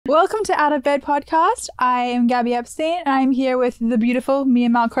Welcome to Out of Bed Podcast. I am Gabby Epstein and I'm here with the beautiful Mia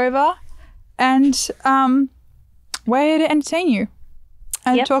Malkova, and we're here to entertain you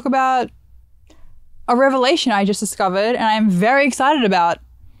and talk about a revelation I just discovered and I'm very excited about.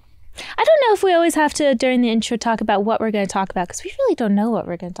 I don't know if we always have to, during the intro, talk about what we're going to talk about, because we really don't know what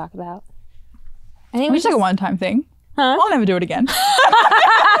we're going to talk about. I think it's like a one-time thing. Huh? I'll never do it again.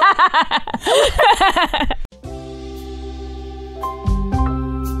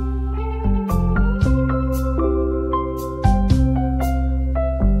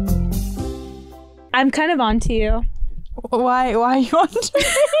 I'm kind of onto you. Why are you onto me?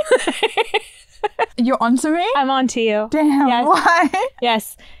 You're onto me? I'm onto you. Damn, yes. Why?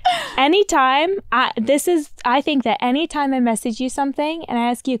 Yes. Anytime, I think that anytime I message you something and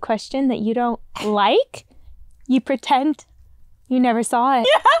I ask you a question that you don't like, you pretend you never saw it.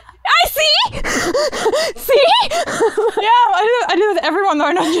 Yeah. I see! See? Yeah, I do that with everyone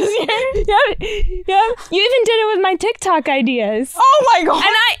though, not just you. Yeah. You even did it with my TikTok ideas. Oh my God.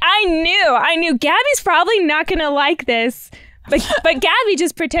 And I knew Gabby's probably not going to like this. But Gabby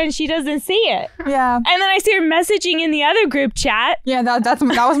just pretends she doesn't see it. Yeah. And then I see her messaging in the other group chat. Yeah, that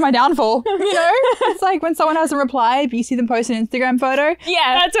was my downfall. You know? It's like when someone hasn't replied, but you see them post an Instagram photo.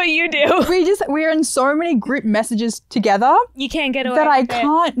 Yeah, that's what you do. We're in so many group messages together. You can't get away that I with it.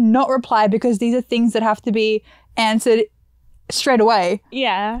 can't not reply because these are things that have to be answered straight away.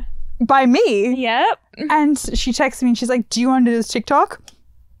 Yeah. By me. Yep. And she texts me and she's like, do you want to do this TikTok?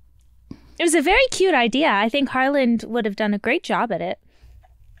 It was a very cute idea. I think Hairline would have done a great job at it.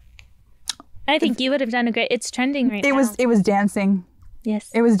 I think you would have done a great... It's trending right now. It was dancing. Yes.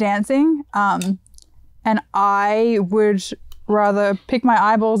 It was dancing. And I would rather pick my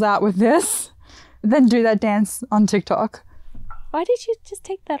eyeballs out with this than do that dance on TikTok. Why did you just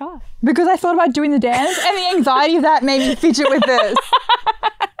take that off? Because I thought about doing the dance and the anxiety of that made me fidget with this.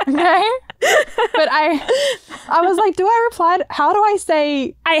 Okay? But I was like, do I reply? How do I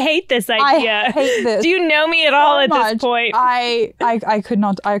say? I hate this idea. I hate this. Do you know me at all so at much. this point? I could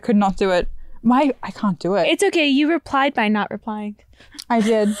not do it. I can't do it. It's okay. You replied by not replying. I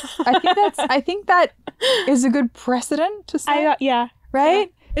did. I think that is a good precedent to say. Yeah. Right?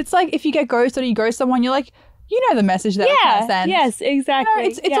 Yeah. It's like if you get ghosted or you ghost someone, you're like, you know the message that I sent. Yes, exactly. You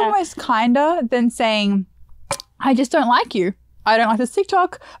know, it's almost kinder than saying, I just don't like you. I don't like this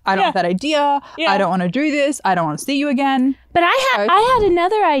TikTok. I don't like that idea. I don't want to do this. I don't want to see you again. But I had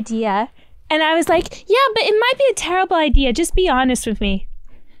another idea and I was like, yeah, but it might be a terrible idea. Just be honest with me.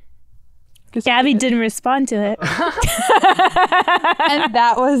 Gabby didn't respond to it. And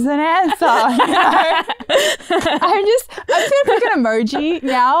that was an answer. I'm just going to pick an emoji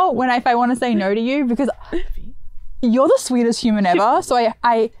now if I want to say no to you, because you're the sweetest human ever. So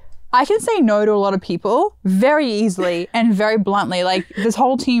I can say no to a lot of people very easily and very bluntly. Like, this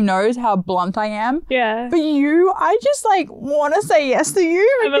whole team knows how blunt I am. Yeah. But I just want to say yes to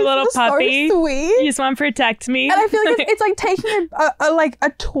you. I'm a little puppy. So sweet. You just want to protect me. And I feel like it's like taking a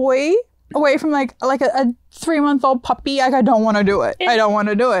toy away from like a 3-month-old puppy. Like, I don't want to do it. I don't want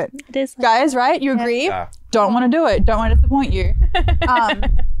to do it. It is like, guys, right? You agree? Yeah. Don't want to do it. Don't want to disappoint you.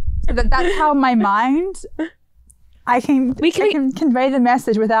 So that's how my mind... I can convey the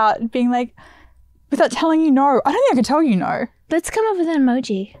message without being like, without telling you no. I don't think I could tell you no. Let's come up with an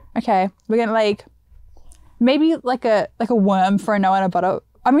emoji. Okay. We're going to maybe like a worm for a no and a butter.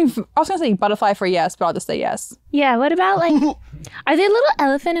 I mean, I was going to say butterfly for a yes, but I'll just say yes. Yeah. What about are there little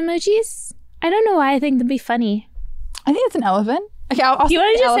elephant emojis? I don't know why I think they'd be funny. I think it's an elephant. Okay, I'll you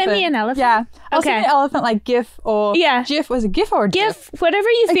want to just send me an elephant? Yeah. I'll send an elephant like GIF or GIF. Was it GIF or GIF? Whatever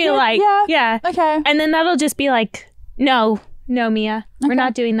you feel like. Yeah. Okay. And then that'll just be like, no, Mia. Okay. We're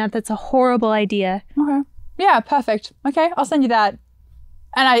not doing that. That's a horrible idea. Okay. Yeah, perfect. Okay, I'll send you that.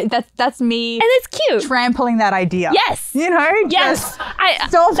 And that's me. And it's cute. Trampling that idea. Yes. You know? Yes.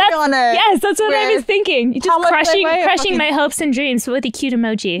 Stomping on it. Yes, that's what I was thinking. Just crushing my hopes and dreams with a cute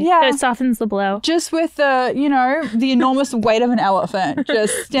emoji. Yeah. That softens the blow. Just with the enormous weight of an elephant.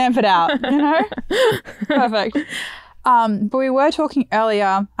 Just stamp it out, Perfect. But we were talking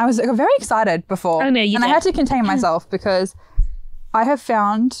earlier. I was very excited before. Oh, no, you did. I had to contain myself because I have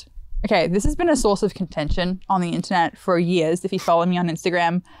found... Okay, this has been a source of contention on the internet for years. If you follow me on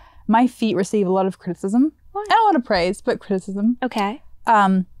Instagram, my feet receive a lot of criticism. What? And a lot of praise, but criticism. Okay.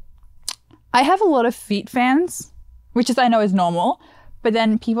 I have a lot of feet fans, which I know is normal. But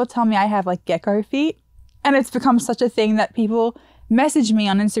then people tell me I have gecko feet. And it's become such a thing that people message me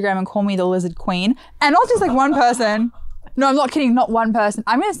on Instagram and call me the lizard queen. And not just one person. No, I'm not kidding. Not one person.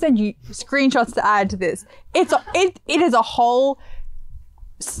 I'm going to send you screenshots to add to this. It is a whole...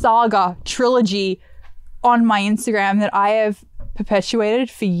 saga trilogy on my Instagram that I have perpetuated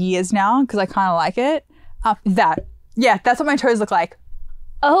for years now because I kind of like it. That's what my toes look like.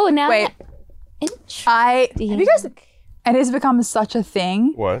 Oh, now wait, have you guys? It has become such a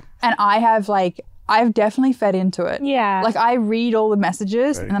thing. What? And I've definitely fed into it. Yeah. Like I read all the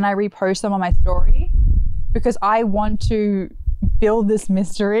messages and then I repost them on my story because I want to build this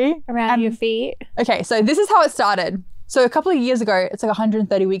mystery around your feet. Okay, so this is how it started. So a couple of years ago, it's like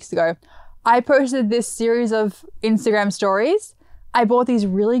 130 weeks ago, I posted this series of Instagram stories. I bought these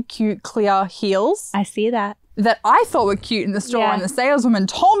really cute clear heels. I see that I thought were cute in the store, and the saleswoman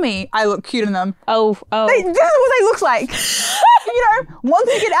told me I look cute in them. Oh. This is what they look like. Once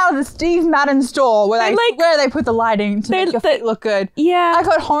you get out of the Steve Madden store where they put the lighting to make your feet look good. Yeah. I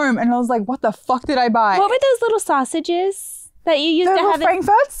got home and I was like, what the fuck did I buy? What were those little sausages that you used to have?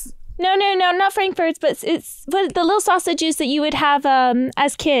 Frankfurts? No, not Frankfurts, but but the little sausages that you would have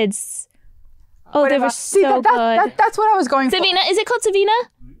as kids. Oh, Whatever. they were so good. That's what I was going for. Savina, is it called Savina?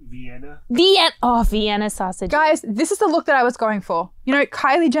 Vienna. Oh, Vienna sausage. Guys, this is the look that I was going for.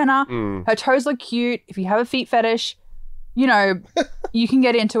 Kylie Jenner, her toes look cute. If you have a feet fetish, you can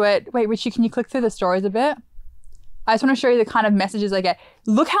get into it. Wait, Richie, can you click through the stories a bit? I just want to show you the kind of messages I get.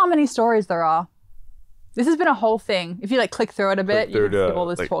 Look how many stories there are. This has been a whole thing. If you click through it a bit, you can skip all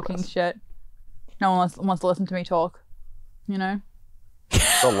this talking shit. No one wants to listen to me talk,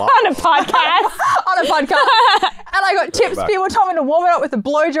 It's a lot. On a podcast. On a podcast. And I got tips. People told me to warm it up with a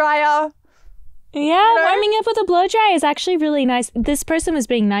blow dryer. Yeah, warming up with a blow dry is actually really nice. This person was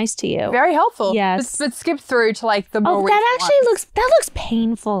being nice to you. Very helpful. Yes. But skip through to the more recent that actually ones. looks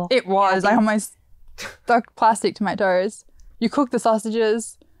painful. It was. I almost stuck plastic to my toes. You cook the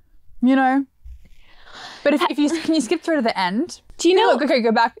sausages, But can you skip through to the end? Do you know? Okay,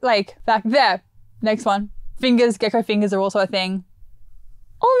 go back, back there. Next one. Fingers, gecko fingers are also a thing.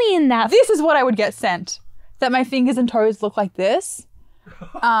 Only in that. This is what I would get sent. That my fingers and toes look like this.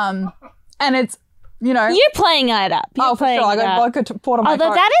 And it's, You're playing it up. For sure. I got vodka poured on my Although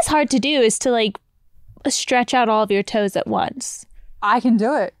coat. that is hard to do, is to stretch out all of your toes at once. I can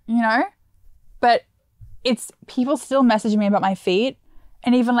do it, But it's, people still message me about my feet.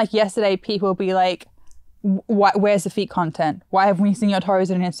 And even yesterday, people will be like, where's the feet content? Why haven't we seen your toes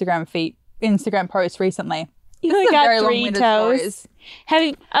in an Instagram post recently? You only got 3 toes.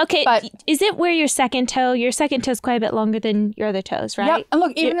 But, is it where your second toe's quite a bit longer than your other toes, right? Yeah, and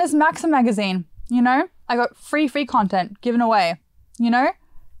look, even this Maxim magazine, I got free content given away,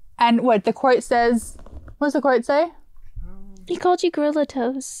 And what the quote says, what does the quote say? He called you gorilla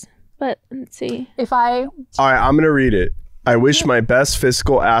toes, but let's see. If I... All right, I'm going to read it. I wish my best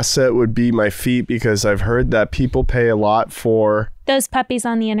physical asset would be my feet because I've heard that people pay a lot for... Those puppies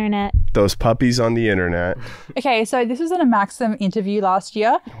on the internet. Okay, so this was in a Maxim interview last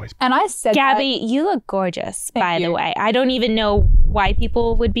year, and I said Gabby, you look gorgeous, by the way. I don't even know why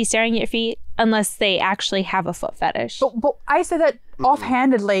people would be staring at your feet unless they actually have a foot fetish. But I said that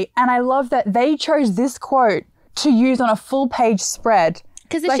offhandedly, and I love that they chose this quote to use on a full-page spread.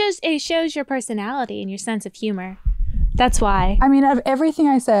 Because it shows your personality and your sense of humor. That's why. I mean, out of everything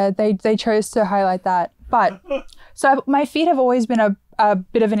I said, they chose to highlight that. But, so my feet have always been a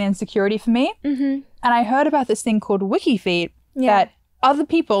bit of an insecurity for me. Mm-hmm. And I heard about this thing called Wikifeet that other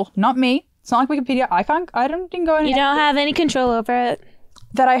people, not me, it's not like Wikipedia, didn't go in. You don't have any control over it.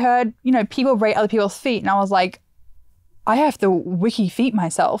 That I heard, people rate other people's feet. And I was like, I have to Wikifeet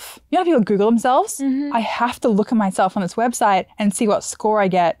myself. How people Google themselves? Mm-hmm. I have to look at myself on this website and see what score I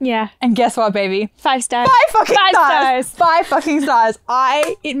get. Yeah. And guess what, baby? 5 stars. 5 fucking stars. Stars. 5 fucking stars.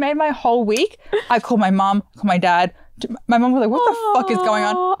 It made my whole week. I called my mom, called my dad. My mom was like, what the fuck is going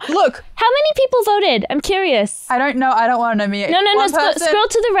on? Look. How many people voted? I'm curious. I don't know. I don't want to know, Mia. No. Scroll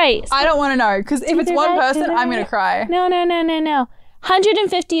to the right. I don't want to know, because if it's one person, I'm going to cry. No.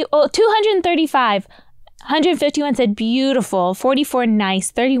 150, 235. 151 said beautiful, 44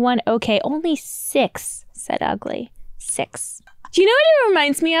 nice, 31 okay, only 6 said ugly. 6. Do you know what it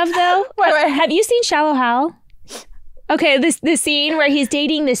reminds me of though? Wait. Have you seen Shallow Hal? Okay, this scene where he's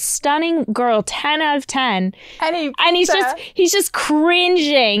dating this stunning girl, 10 out of 10. And he's just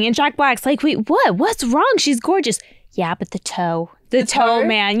cringing, and Jack Black's like, wait, what? What's wrong? She's gorgeous. Yeah, but the toe. The toe,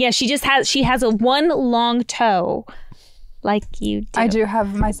 man. Yeah, she has a one long toe. Like you do. I do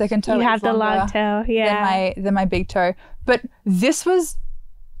have my second toe. You have the long toe, yeah. Than my big toe. But this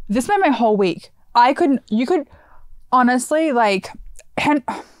made my whole week. You could honestly, Henry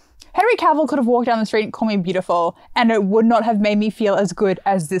Cavill could have walked down the street and called me beautiful, and it would not have made me feel as good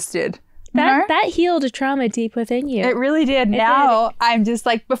as this did. That healed a trauma deep within you. It really did. Now I'm just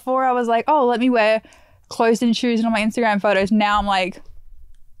before I was like, oh, let me wear closed-in shoes in all my Instagram photos. Now I'm like,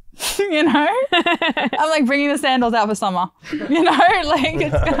 You know? I'm like bringing the sandals out for summer. You know? Like,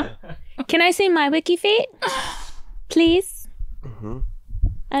 it's gonna... Can I see my Wikifeet? Please?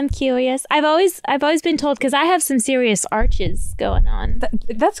 I'm curious. I've always been told, because I have some serious arches going on.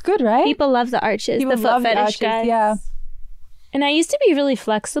 That's good, right? People love the arches. People the foot love fetish the arches, guys. yeah. And I used to be really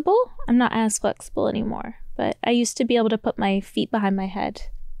flexible. I'm not as flexible anymore. But I used to be able to put my feet behind my head.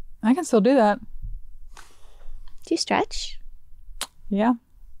 I can still do that. Do you stretch? Yeah.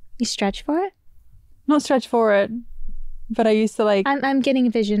 You stretch for it? Not stretch for it, but I used to like... I'm getting a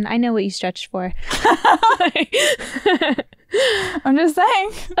vision. I know what you stretched for. I'm just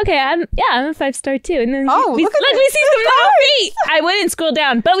saying. Okay, I'm a 5-star too. And then look, we see some little feet. I wouldn't scroll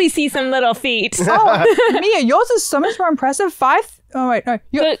down, but we see some little feet. Oh, Mia, yours is so much more impressive. 5? Oh, wait, no.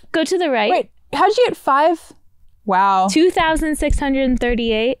 Go to the right. Wait, how did you get 5? Wow.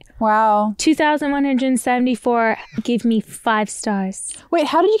 2,638. Wow. 2,174 gave me 5 stars. Wait,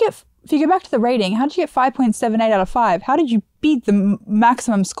 how did you get... If you go back to the rating, how did you get 5.78 out of 5? How did you beat the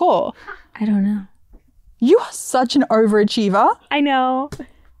maximum score? I don't know. You are such an overachiever. I know.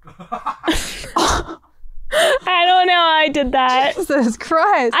 I don't know how I did that. Jesus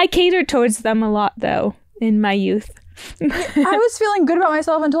Christ. I catered towards them a lot, though, in my youth. I was feeling good about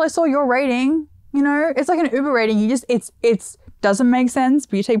myself until I saw your rating. You know, it's like an Uber rating. You just, it's doesn't make sense,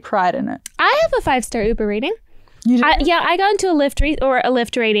 but you take pride in it. I have a 5-star Uber rating. You do? I got into a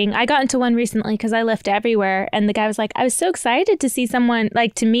Lyft rating. I got into one recently because I Lyft everywhere. And the guy was like, I was so excited to see someone,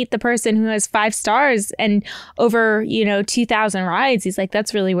 like, to meet the person who has 5 stars and over, 2,000 rides. He's like,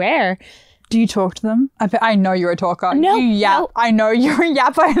 that's really rare. Do you talk to them? I know you're a talker. No. No. I know you're a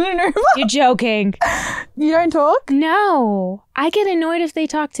yapper in an Uber. You're joking. You don't talk? No. I get annoyed if they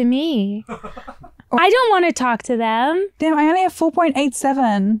talk to me. I don't want to talk to them. Damn, I only have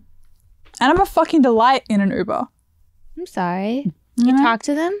 4.87. And I'm a fucking delight in an Uber. I'm sorry. You talk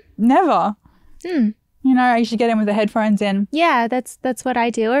to them? Never. You know, I usually get in with the headphones in. Yeah, that's what I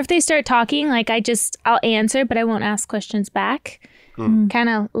do. Or if they start talking, like I'll answer, but I won't ask questions back. Kind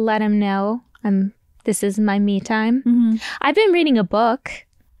of let them know this is my me time. I've been reading a book.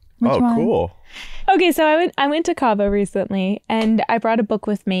 Which one? Cool. Okay, so I went to Cabo recently, and I brought a book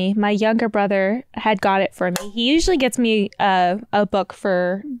with me. My younger brother had got it for me. He usually gets me a book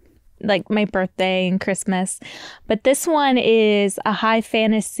for like my birthday and Christmas, but this one is a high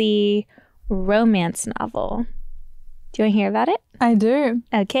fantasy romance novel. Do you want to hear about it? I do.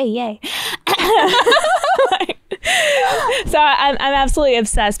 Okay, yay. So I'm absolutely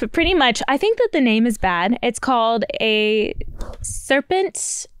obsessed, but pretty much I think that the name is bad. It's called The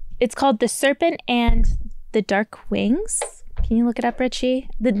Serpent and the Dark Wings. Can you look it up, Richie?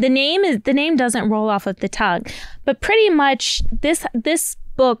 The name doesn't roll off of the tongue, but pretty much this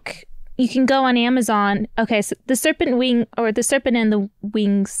book, you can go on Amazon. Okay, so The Serpent and the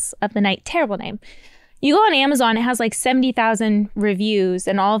Wings of the Night. Terrible name. You go on Amazon, it has like 70,000 reviews,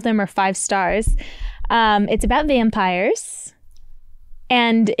 and all of them are 5 stars. It's about vampires,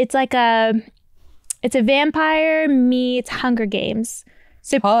 and it's a vampire meets Hunger Games.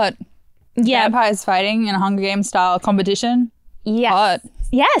 So hot. Yeah, vampires fighting in a Hunger Games style competition. Yeah. Hot.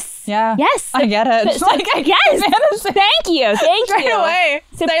 Yes. Yeah. Yes. I get it. Yes. Thank you. Straight away.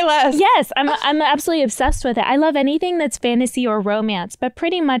 Say less. Yes. I'm absolutely obsessed with it. I love anything that's fantasy or romance, but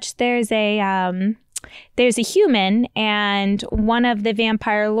pretty much there's a human, and one of the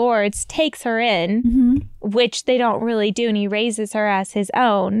vampire lords takes her in, which they don't really do, and he raises her as his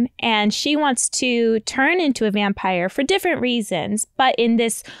own, and she wants to turn into a vampire for different reasons, but in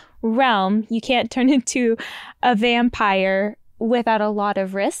this realm you can't turn into a vampire without a lot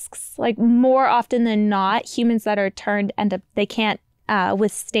of risks. Like, more often than not, humans that are turned they can't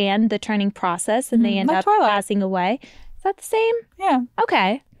withstand the turning process, and they end up passing away. Is that the same? Yeah.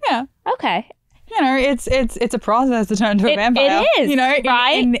 Okay. Yeah. Okay. You know, it's a process to turn into a vampire. It is, you know,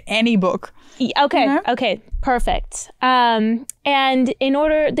 right? in any book. Okay. You know? Okay. Perfect. And in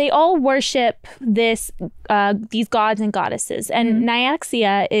order, they all worship these gods and goddesses, and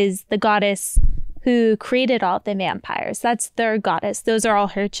Nyaxia is the goddess who created all the vampires. That's their goddess. Those are all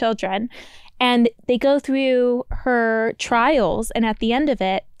her children, and they go through her trials, and at the end of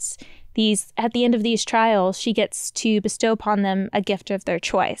these trials, she gets to bestow upon them a gift of their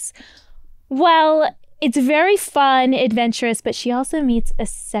choice. Well, it's very fun, adventurous, but she also meets a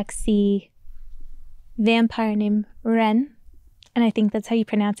sexy vampire named Ren. And I think that's how you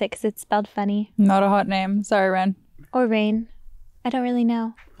pronounce it, because it's spelled funny. Not a hot name. Sorry, Ren. Or Rain. I don't really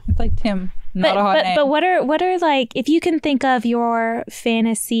know. It's like Tim. Not a hot name. But what are like, if you can think of your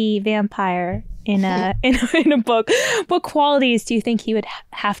fantasy vampire in a book, what qualities do you think he would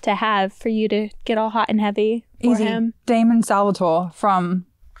have to have for you to get all hot and heavy for him? Damon Salvatore from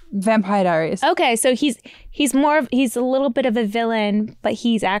Vampire Diaries. Okay, so he's a little bit of a villain, but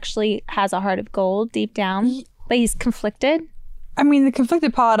he's actually has a heart of gold deep down. But he's conflicted. I mean, the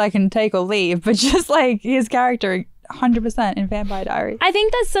conflicted part I can take or leave, but just like his character, 100% in Vampire Diaries. I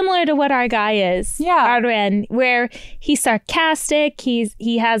think that's similar to what our guy is. Yeah. Arwen, where he's sarcastic,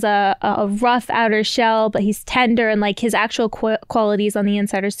 he has a rough outer shell, but he's tender, and like his actual qualities on the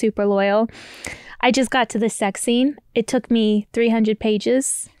inside are super loyal. I just got to the sex scene. It took me 300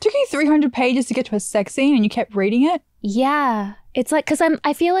 pages. It took you 300 pages to get to a sex scene and you kept reading it? Yeah. It's like, because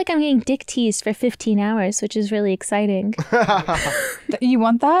I feel like I'm getting dick teased for 15 hours, which is really exciting. You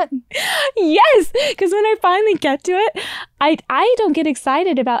want that? Yes, because when I finally get to it, I don't get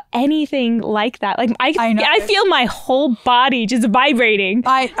excited about anything like that. Like I feel my whole body just vibrating.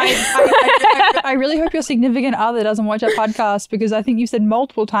 I really hope your significant other doesn't watch our podcast, because I think you said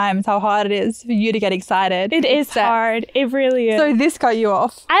multiple times how hard it is for you to get excited. It is hard. It really is. So this cut you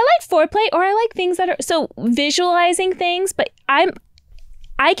off. I like foreplay, or I like things that are so visualizing things, but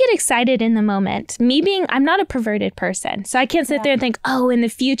I get excited in the moment. I'm not a perverted person, so I can't sit there and think, oh, in the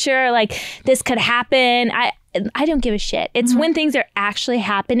future, like this could happen. I don't give a shit. It's when things are actually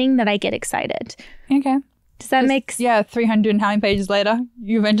happening that I get excited. Okay. Does that make sense? Yeah, 300 and how many pages later,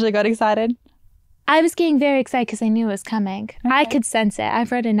 you eventually got excited? I was getting very excited because I knew it was coming. Okay. I could sense it.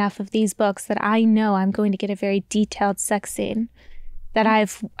 I've read enough of these books that I know I'm going to get a very detailed sex scene that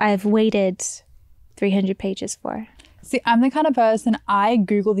I've waited 300 pages for. See, I'm the kind of person, I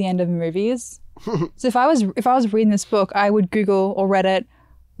Google the end of movies. So if I was reading this book, I would Google or Reddit,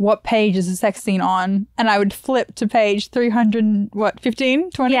 what page is the sex scene on? And I would flip to page 315,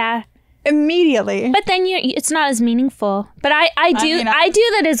 20? Yeah. Immediately. But then it's not as meaningful. But I do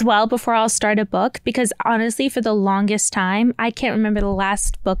that as well before I'll start a book, because honestly, for the longest time, I can't remember the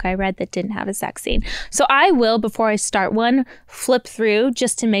last book I read that didn't have a sex scene. So I will, before I start one, flip through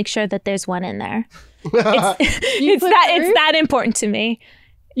just to make sure that there's one in there. It's that important to me.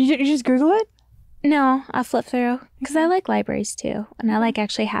 You just Google it? No, I'll flip through because I like libraries too, and I like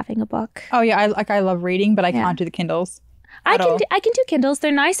actually having a book. Oh yeah, I love reading, but I can't do the Kindles. I can do Kindles.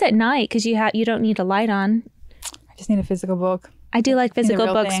 They're nice at night because you don't need a light on. I just need a physical book. I do like physical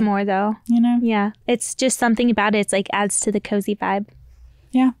books more though. You know? Yeah, it's just something about it. It's like adds to the cozy vibe.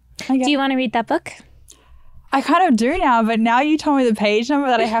 Yeah. Do you want to read that book? I kind of do now, but now you told me the page number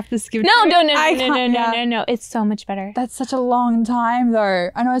that I have to skip. No. It's so much better. That's such a long time, though.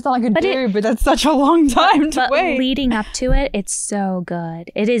 I know it's not like but that's such a long time to wait. But leading up to it, it's so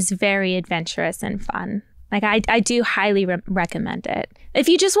good. It is very adventurous and fun. Like I do highly recommend it. If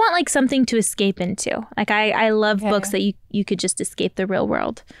you just want like something to escape into. Like I love books that you could just escape the real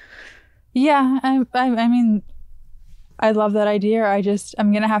world. Yeah, I mean, I love that idea.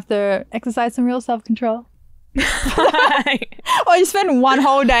 I'm going to have to exercise some real self-control. Or you spend one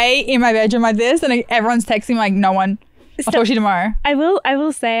whole day in my bedroom like this and everyone's texting like, no one. I'll talk to you tomorrow. I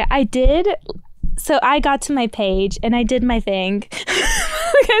will say I did. So I got to my page and I did my thing.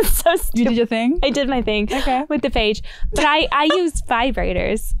 It's so stupid. You did your thing? I did my thing with the page. But I used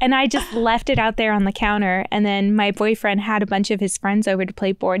vibrators and I just left it out there on the counter. And then my boyfriend had a bunch of his friends over to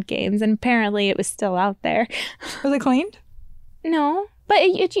play board games. And apparently it was still out there. Was it cleaned? No. But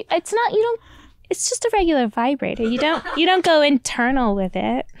it's not, it's just a regular vibrator. You don't go internal with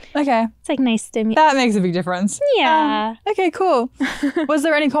it. Okay. It's like nice stimulation. That makes a big difference. Yeah. Okay, cool. Was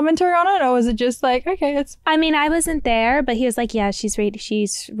there any commentary on it, or was it just like, okay, it's... I mean, I wasn't there, but he was like, yeah, she's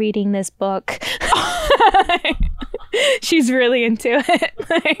reading this book. She's really into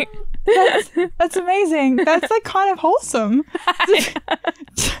it. That's amazing. That's like kind of wholesome.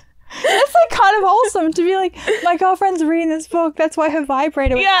 That's like kind of wholesome to be like, my girlfriend's reading this book. That's why her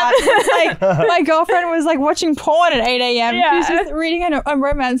vibrator was out. It's like my girlfriend was like watching porn at 8 a.m. Yeah. She was just reading a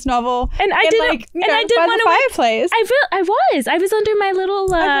romance novel. And I didn't want to fireplace. I was under my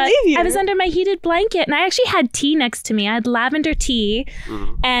little. I was under my heated blanket, and I actually had tea next to me. I had lavender tea,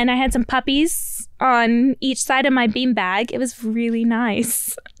 and I had some puppies on each side of my beanbag. It was really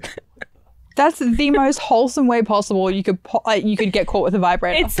nice. That's the most wholesome way possible you could get caught with a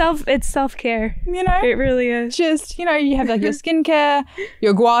vibrator. It's self-care. You know? It really is. Just, you have like your skincare,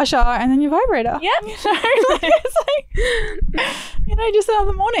 your gua sha, and then your vibrator. Yep. It's like, just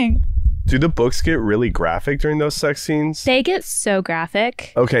another morning. Do the books get really graphic during those sex scenes? They get so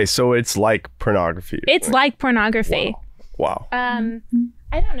graphic. Okay, so it's like pornography. It's like pornography. Wow. I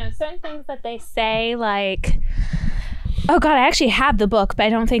don't know. Certain things that they say, like... Oh God, I actually have the book, but I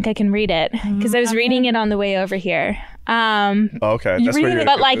don't think I can read it because I was reading it on the way over here. Okay, you're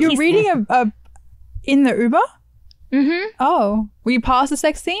reading a in the Uber? Mm-hmm. Oh, were you past the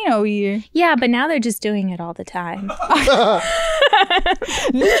sex scene or were you? Yeah, but now they're just doing it all the time. This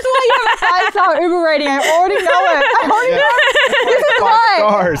is why you have a 5-star Uber rating. I already know it. I already know it. This is why.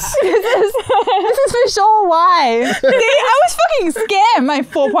 5 stars. This is for sure why. See, I was fucking scammed. My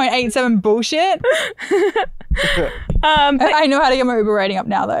 4.87 bullshit. I know how to get my Uber rating up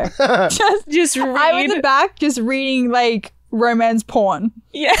now though. Just read. I'm in the back just reading like romance porn.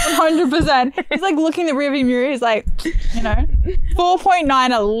 Yeah. 100%. He's like looking in the rearview mirror. He's like, 4.9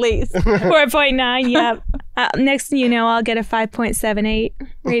 at least. 4.9, yep. Next thing you know, I'll get a 5.78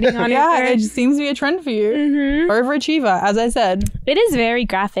 rating on Yeah, it. it just seems to be a trend for you. Mm-hmm. Overachiever, as I said. It is very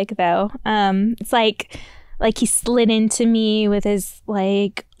graphic though. It's like he slid into me with his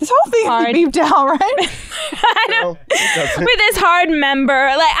like this whole thing hard... is beeped out, right? I know. With his hard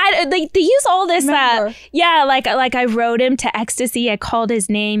member, like they use all this. Like I wrote him to ecstasy. I called his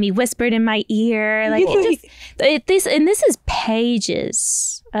name. He whispered in my ear. Like this is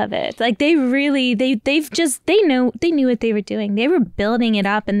pages of it. Like they really they knew what they were doing. They were building it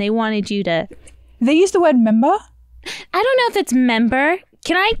up, and they wanted you to. They use the word member. I don't know if it's member.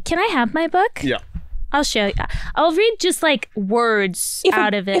 Can I have my book? Yeah. I'll show you. I'll read just like words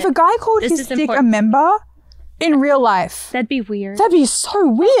out of it. If a guy called his dick a member in real life, that'd be weird. That'd be so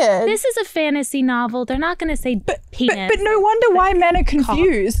weird. This is a fantasy novel. They're not going to say penis. But no wonder why men are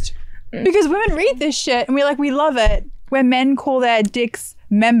confused. Because women read this shit and we love it. Where men call their dicks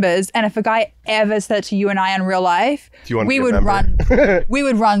members, and if a guy ever said it to you and I in real life, we would run. We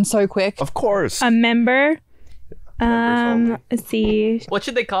would run so quick. Of course. A member. Let's see. What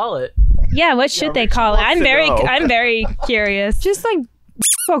should they call it? Yeah, what should they call it? I'm very curious. Just like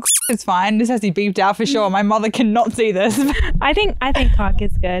fuck, it's fine. This has to be beeped out for sure. My mother cannot see this. I think cock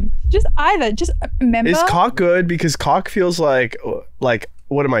is good. Just member. Is cock good? Because cock feels like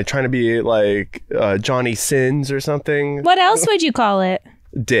what am I trying to be, like Johnny Sins or something? What else would you call it?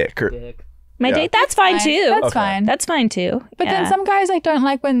 Dick or Dick. My dick. That's fine too. That's fine. That's fine too. But then some guys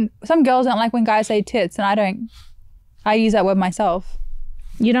some girls don't like when guys say tits, and I don't. I use that word myself.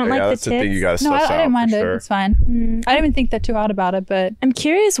 You don't like the tits? That's the thing you gotta No, I don't mind it. Sure. It's fine. I don't even think that too hard about it, but I'm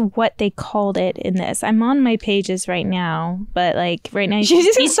curious what they called it in this. I'm on my pages right now, but like right now she's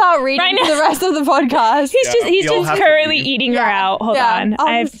just gonna start reading right for the rest of the podcast. He's just currently eating her out. Hold on.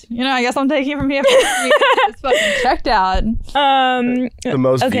 I guess I'm taking it from here. It's fucking checked out. The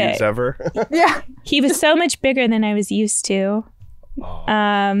most views ever. Yeah. He was so much bigger than I was used to.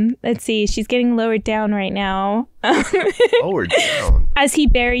 Let's see. She's getting lowered down right now. Lowered down. As he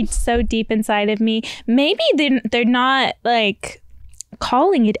buried so deep inside of me. Maybe they're not like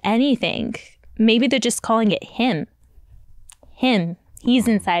calling it anything. Maybe they're just calling it him. He's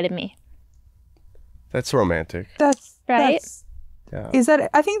inside of me. That's romantic. That's right.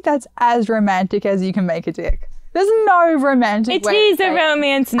 I think that's as romantic as you can make a dick. There's no romantic way. It is a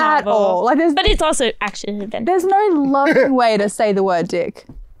romance novel. At all. But it's also actually there's no loving way to say the word dick.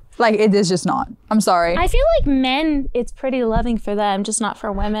 Like, it is just not. I'm sorry. I feel like men, it's pretty loving for them, just not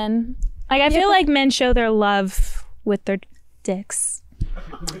for women. Like, I feel like men show their love with their dicks.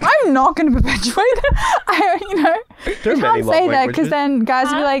 I'm not going to perpetuate that. There are many love can't say that because languages. then guys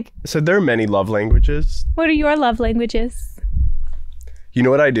will be like... So there are many love languages. What are your love languages? You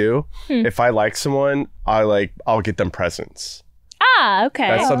know what I do? If I like someone, I'll get them presents. Ah, okay.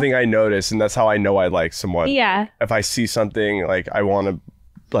 That's something I notice, and that's how I know I like someone. Yeah. If I see something, like, I want to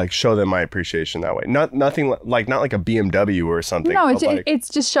show them my appreciation that way. Not like a BMW or something. No, it's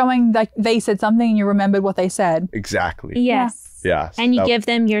just showing that they said something and you remembered what they said. Exactly. Yes. Yeah. And you give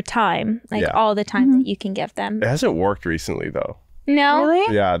them your time, all the time that you can give them. It hasn't worked recently though. No?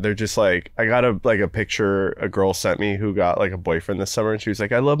 Really? Yeah, they're just like, I got a picture a girl sent me who got like a boyfriend this summer, and she was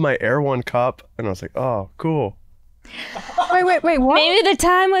like, I love my Air One cup, and I was like, oh, cool. Wait, what? Maybe the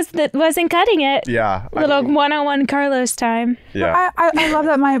time wasn't cutting it. Yeah. Little one-on-one Carlos time. Yeah. I love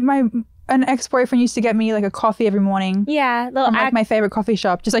that an ex-boyfriend used to get me like a coffee every morning. Yeah. From like my favorite coffee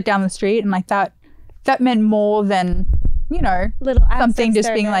shop, just like down the street, and like that meant more than, little something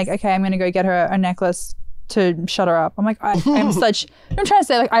just being like, okay, I'm gonna go get her a necklace to shut her up. I'm like, I'm trying to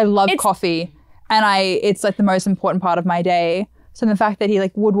say, like, I love coffee, and it's like the most important part of my day. So the fact that he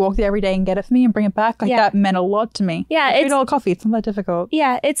like would walk there every day and get it for me and bring it back, like that meant a lot to me. Yeah, it's $3 coffee. It's not that difficult.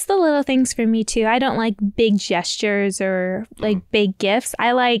 Yeah, it's the little things for me too. I don't like big gestures or like big gifts.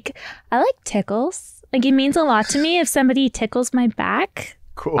 I like tickles. Like, it means a lot to me if somebody tickles my back.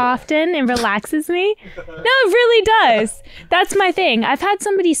 Cool. Often and relaxes me. No, it really does. That's my thing. I've had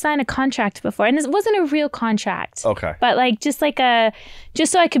somebody sign a contract before, and it wasn't a real contract. Okay. But like just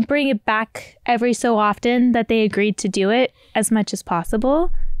so I could bring it back every so often, that they agreed to do it as much as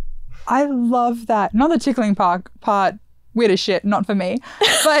possible. I love that. Not the tickling part. Weird as shit. Not for me.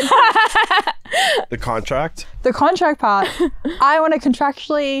 But The contract? the contract part, I want to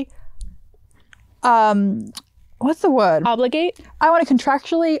contractually, what's the word? Obligate? I want to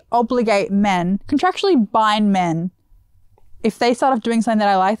contractually obligate men, contractually bind men. If they start off doing something that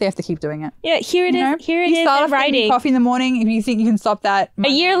I like, they have to keep doing it. Yeah, here it is. Here it you is start in off getting me writing. coffee in the morning. If you think you can stop that. A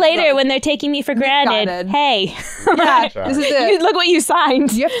year later, when they're taking me for granted, Misguided. hey, Yeah, this is it. look what you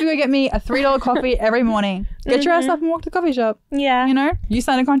signed. You have to go get me a $3 coffee every morning. Get your ass up and walk to the coffee shop. Yeah. You know, you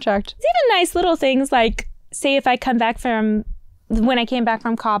sign a contract. It's even nice little things like, say if I come back from, when I came back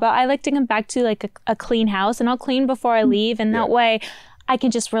from Cabo, I like to come back to like a clean house, and I'll clean before I leave, and that way I can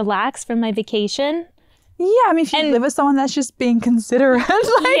just relax from my vacation. Yeah, I mean, if you live with someone that's just being considerate,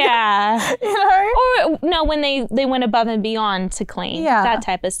 like, Yeah. you know? Or no, when they went above and beyond to clean. Yeah. That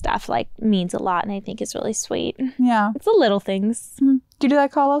type of stuff like means a lot, and I think it's really sweet. Yeah. It's the little things. Do you do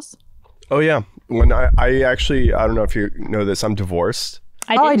that, Carlos? Oh, yeah. When I actually, I don't know if you know this, I'm divorced.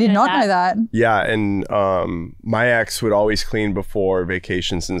 I did not know that. Yeah, and my ex would always clean before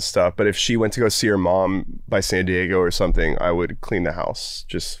vacations and stuff. But if she went to go see her mom by San Diego or something, I would clean the house,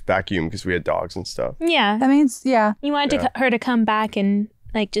 just vacuum because we had dogs and stuff. Yeah. That means, yeah. You wanted her to come back and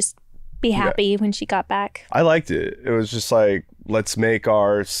like just be happy when she got back. I liked it. It was just like, let's make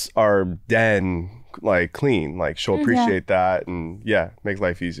our den like clean. Like she'll appreciate that, and make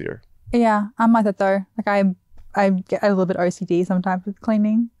life easier. Yeah, I'm like that though. Like I get a little bit OCD sometimes with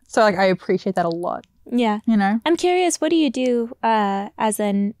cleaning. So like I appreciate that a lot. Yeah. You know? I'm curious, what do you do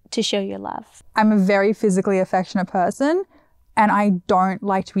to show your love? I'm a very physically affectionate person, and I don't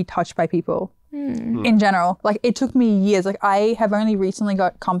like to be touched by people in general. Like it took me years. Like I have only recently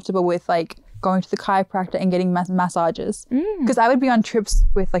got comfortable with like going to the chiropractor and getting massages. Because I would be on trips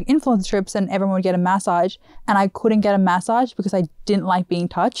with like influencer trips and everyone would get a massage, and I couldn't get a massage because I didn't like being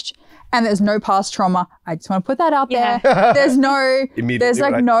touched. And there's no past trauma. I just want to put that out there. There's no, there's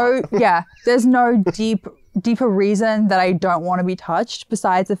no deeper reason that I don't want to be touched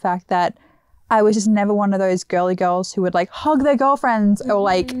besides the fact that I was just never one of those girly girls who would like hug their girlfriends or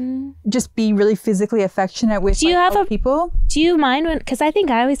like just be really physically affectionate with people. Do you mind when, because I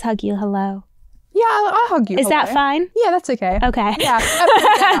think I always hug you hello. Yeah, I'll hug you. Is that fine? Yeah, that's okay. Okay. Yeah.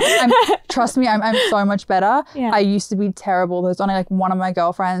 Trust me, I'm so much better. Yeah. I used to be terrible. There's only like one of my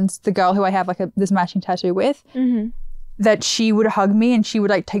girlfriends, the girl who I have like this matching tattoo with, that she would hug me, and she would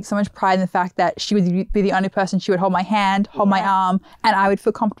like take so much pride in the fact that she would be the only person. She would hold my hand, hold my arm, and I would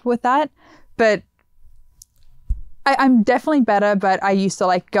feel comfortable with that. But I'm definitely better, but I used to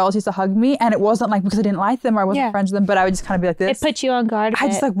like, girls used to hug me, and it wasn't like because I didn't like them or I wasn't friends with them, but I would just kind of be like this. It put you on guard. I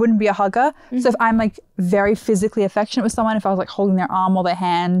just like wouldn't be a hugger. So if I'm like very physically affectionate with someone, if I was like holding their arm or their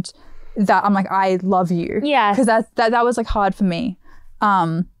hand, that I'm like, I love you. Yeah. Because that was like hard for me.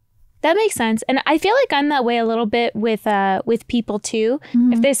 That makes sense. And I feel like I'm that way a little bit with people too.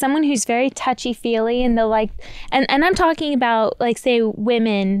 If there's someone who's very touchy-feely and they'll like, and I'm talking about like, say,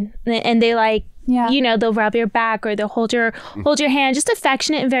 women, and they like, you know, they'll rub your back or they'll hold your hand, just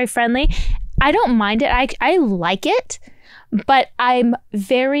affectionate and very friendly. I don't mind it. I like it, but I'm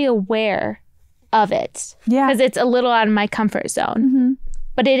very aware of it. Yeah. Because it's a little out of my comfort zone.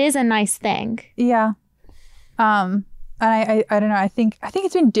 But it is a nice thing. Yeah. And I don't know. I think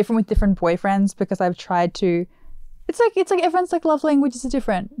it's been different with different boyfriends because I've tried to. It's like everyone's like love languages are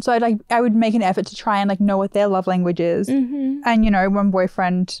different. So I would make an effort to try and like know what their love language is. And you know, one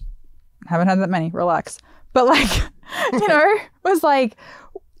boyfriend, haven't had that many, relax. But like, you know, was like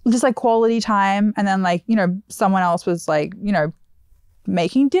just like quality time, and then like, you know, someone else was like, you know,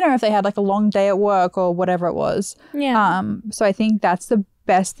 making dinner if they had like a long day at work or whatever it was. Yeah. So I think that's the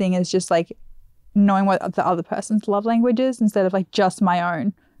best thing, is just like knowing what the other person's love language is instead of like just my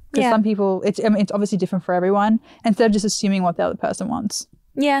own. Because some people, it's obviously different for everyone, instead of just assuming what the other person wants.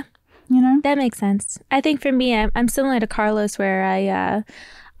 Yeah. You know? That makes sense. I think for me, I'm similar to Carlos, where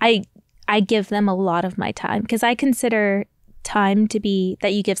I give them a lot of my time, because I consider time to be,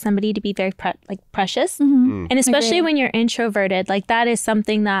 that you give somebody, to be very precious. And especially when you're introverted, like that is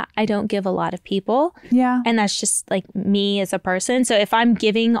something that I don't give a lot of people. Yeah. And that's just like me as a person. So if I'm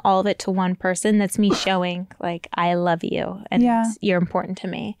giving all of it to one person, that's me showing like I love you and you're important to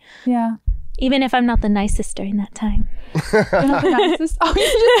me. Yeah. Even if I'm not the nicest during that time. You're not the nicest? Oh,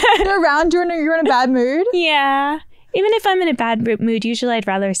 you're around, you're in a bad mood? Yeah. Even if I'm in a bad mood, usually I'd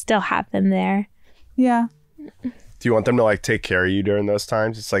rather still have them there. Yeah. Do you want them to like take care of you during those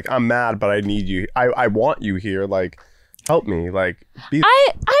times? It's like, I'm mad, but I need you. I want you here. Like, Help me, like.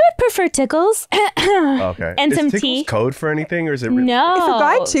 I would prefer tickles. Okay. And is some tickles tea. Code for anything, or is it really? No. If a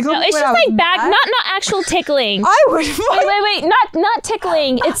guy tickled no, it's when just I like was back, mad? not actual tickling. I would. Wait, not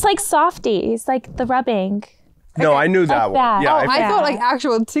tickling. It's like softies, like the rubbing. No, I knew that Like that. one. Yeah, I thought like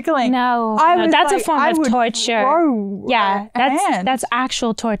actual tickling. No, was that's like, a form I of would torture. throw Yeah, a hand. that's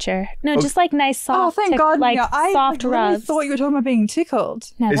actual torture. No, just like nice soft. Oh, thank God! like Mia. I soft really rubs. thought you were talking about being tickled.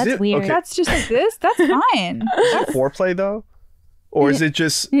 No, Is that's it? weird. Okay. That's just like this. That's fine. Is it foreplay though, or is it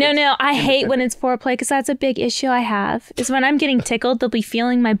just? No, I hate when it's foreplay because that's a big issue I have. Is when I'm getting tickled, they'll be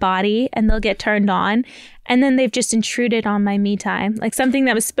feeling my body and they'll get turned on, and then they've just intruded on my me time, like something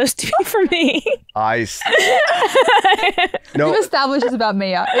that was supposed to be for me. I see. No. You've established it's about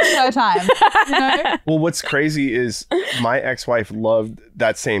Mia. It's her time. You know? Well, what's crazy is my ex-wife loved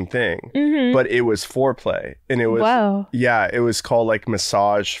that same thing, but it was foreplay, and it was Whoa. yeah, it was called like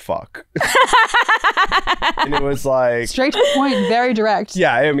massage fuck, and it was like Straight to the point, very direct.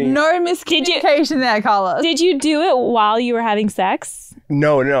 yeah, I mean No miscommunication there, Carlos. Did you do it while you were having sex?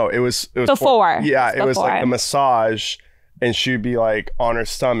 no, it was Before. yeah, it was Before. like a massage, and she'd be like on her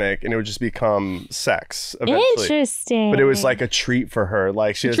stomach, and it would just become sex eventually. Interesting. But it was like a treat for her,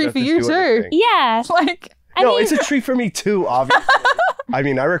 like she doesn't treat have for to you do too. anything. Yeah. Like, No, it's a treat for me too, obviously. I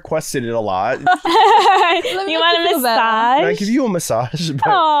mean, I requested it a lot. You me want make a you feel better. Can I massage? give you a massage? But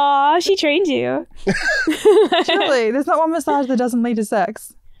Aw, she trained you. surely, there's not one massage that doesn't lead to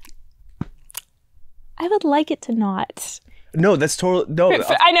sex. I would like it to not. no, that's totally no.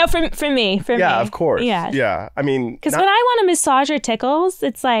 I know for me. Yeah, me. of course. Yeah. Yeah. I mean, Because when I want a massage or tickles,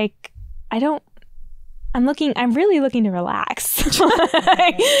 it's like I'm really looking to relax. You're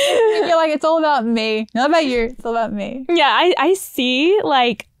like, it's all about me. Not about you. It's all about me. Yeah, I see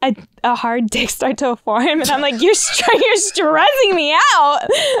like a hard dick start to form, and I'm like, you're stressing me out.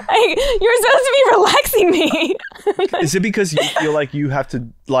 Like, you're supposed to be relaxing me. is it because you feel like you have to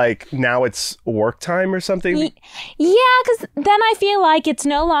like now it's work time or something? Yeah, because then I feel like it's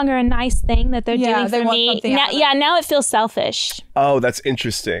no longer a nice thing that they're Yeah, doing they for want me. something out of it. Now it feels selfish. Oh, that's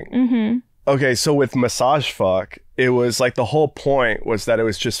interesting. Mm-hmm. Okay, so with massage fuck, it was like the whole point was that it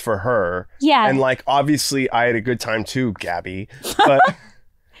was just for her. Yeah. And like obviously I had a good time too, Gabby.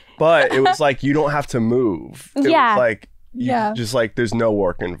 But it was like you don't have to move. It Yeah. was like you Yeah. just like there's no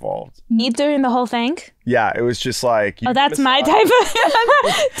work involved. You doing the whole thing? Yeah, it was just like Oh, that's my type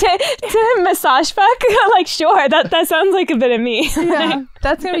of to massage fuck. Like, sure, that sounds like a bit of me. Yeah.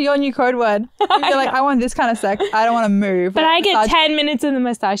 That's going to be your new code word. You're like, I want this kind of sex. I don't want to move. But I get Massage- 10 minutes in the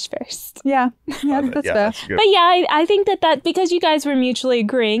massage first. Yeah. Yeah, that's yeah, fair. that's good. But yeah, I think that because you guys were mutually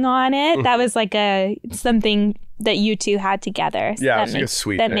agreeing on it, that was like something that you two had together. So Yeah, that it's like a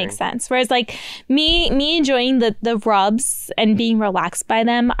sweet that thing. makes sense. Whereas like me enjoying the rubs and being relaxed by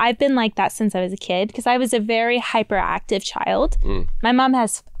them, I've been like that since I was a kid because I was a very hyperactive child. My mom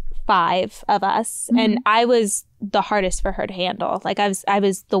has 5 of us, and I was the hardest for her to handle. Like I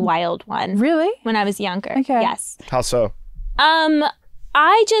was the wild one. Really? When I was younger. Okay. Yes. How so?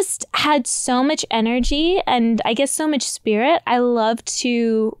 I just had so much energy and I guess so much spirit. I love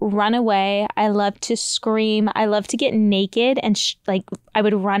to run away. I love to scream. I love to get naked and like I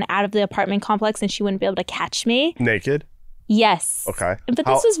would run out of the apartment complex and she wouldn't be able to catch me. Naked? Yes. Okay. But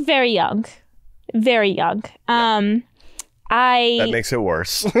this was very young. Very young. That makes it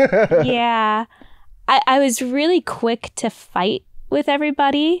worse. Yeah. I was really quick to fight with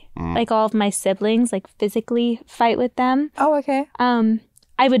everybody, like all of my siblings, like physically fight with them. Oh, okay.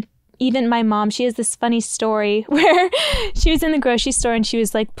 I would even my mom, she has this funny story where she was in the grocery store and she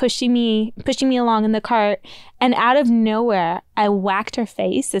was like pushing me along in the cart, and out of nowhere I whacked her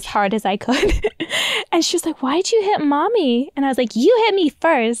face as hard as I could. And she was like, "Why'd you hit mommy?" And I was like, "You hit me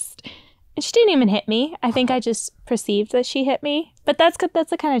first." And she didn't even hit me. I think I just perceived that she hit me. But that's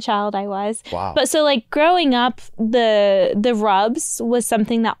the kind of child I was. Wow. But so like growing up, the rubs was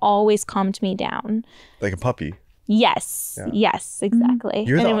something that always calmed me down. Like a puppy. Yes. Yeah. Yes, exactly.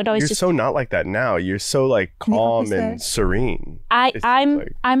 You're, and it would always you're just so not like that now. You're so like calm and opposite. serene. It seems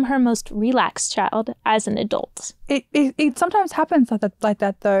like. I'm her most relaxed child as an adult. It sometimes happens like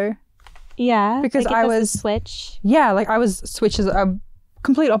that though. Yeah. Because like I if it's a was- switch. Yeah, like I was switched as a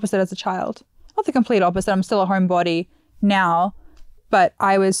complete opposite as a child. Not the complete opposite. I'm still a homebody now, but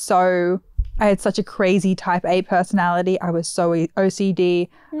I had such a crazy type A personality. I was so OCD.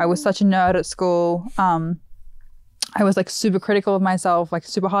 I was such a nerd at school. I was like super critical of myself, like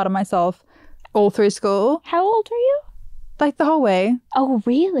super hard on myself all through school, How old are you? like the whole way. Oh,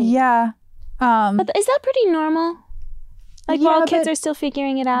 really? Yeah. But is that pretty normal? Like Yeah, while kids but- are still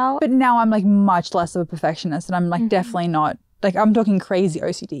figuring it out? But now I'm like much less of a perfectionist, and I'm like definitely not Like I'm talking crazy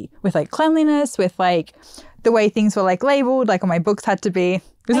OCD with like cleanliness, with like the way things were like labeled, like on my books had to be.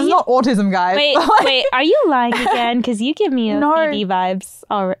 This is not autism, guys. Wait, are you lying again? Because you give me OCD vibes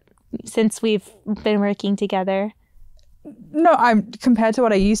since we've been working together. No, I'm compared to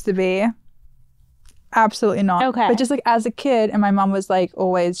what I used to be. Absolutely not. Okay. But just like as a kid, and my mum was like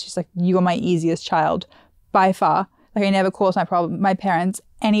she's like, you are my easiest child by far. Like I never caused my parents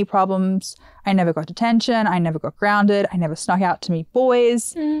any problems. I never got detention. I never got grounded. I never snuck out to meet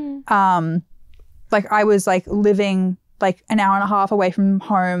boys. Like I was like living like an hour and a half away from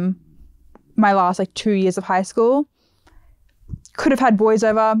home my last like 2 years of high school. Could have had boys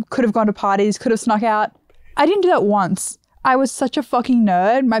over, could have gone to parties, could have snuck out. I didn't do that once. I was such a fucking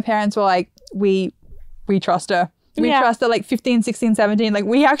nerd. My parents were like, we trust her. We trust her like 15, 16, 17. Like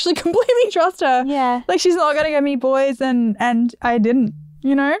we actually completely trust her. Yeah. Like she's not going to go meet boys and I didn't,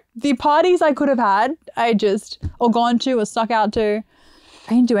 you know? The parties I could have had, or gone to or snuck out to, I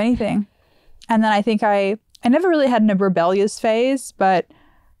didn't do anything. And then I think I never really had a rebellious phase, but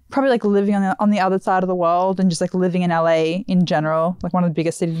probably like living on the other side of the world and just like living in LA in general, like one of the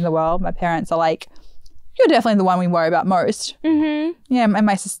biggest cities in the world. My parents are like, you're definitely the one we worry about most. Mm-hmm. Yeah, and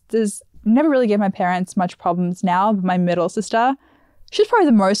my sisters never really gave my parents much problems now, but my middle sister, she's probably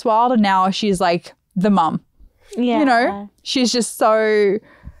the most wild, and now she's like the mum. Yeah. You know? She's just so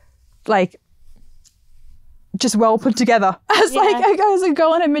like just well put together. As a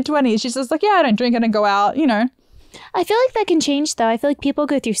girl in her mid-20s, she's just like, yeah, I don't drink, I don't go out, you know. I feel like that can change though. I feel like people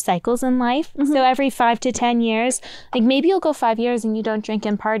go through cycles in life. Mm-hmm. So every 5 to 10 years, like maybe you'll go 5 years and you don't drink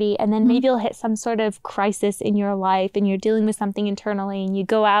and party, and then maybe you'll hit some sort of crisis in your life and you're dealing with something internally, and you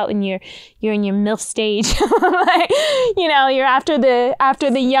go out and you're in your MILF stage. Like, you know, you're after the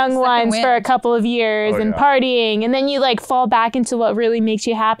young ones for a couple of years and partying, and then you like fall back into what really makes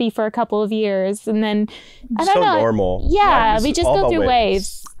you happy for a couple of years, and then I don't know. Normal. Yeah, we just go through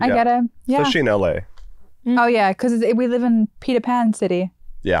waves. I get it. Yeah. Especially in LA. Oh, yeah, because we live in Peter Pan City.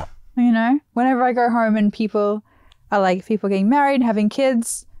 Yeah. You know, whenever I go home and people getting married and having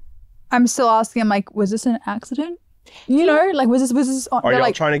kids, I'm still asking them, like, was this an accident? You know, like, was this Are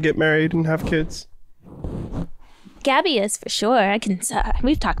y'all trying to get married and have kids? Gabby is for sure.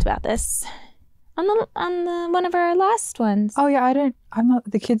 We've talked about this on the one of our last ones. Oh, yeah, I'm not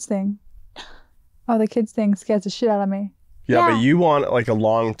the kids thing. Oh, the kids thing scares the shit out of me. Yeah, but you want, like, a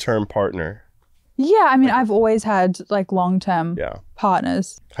long-term partner. Yeah, I mean, I've always had like long-term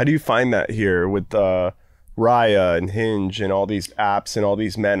partners. How do you find that here with Raya and Hinge and all these apps and all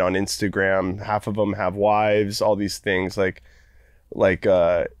these men on Instagram? Half of them have wives, all these things. Like,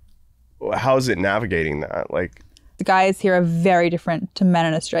 how is it navigating that? Like, the guys here are very different to men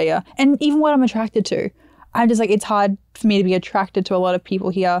in Australia, and even what I'm attracted to. I'm just like, it's hard for me to be attracted to a lot of people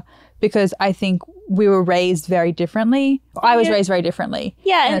here because I think we were raised very differently. I was raised very differently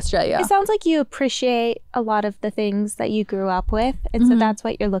in Australia. It sounds like you appreciate a lot of the things that you grew up with, and so that's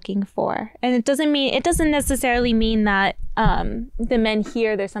what you're looking for. And it doesn't necessarily mean that the men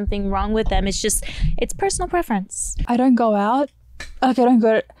here, there's something wrong with them. It's personal preference. I don't go out. Like I don't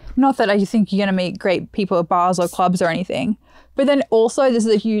go. Not that I think you're gonna meet great people at bars or clubs or anything, but then also this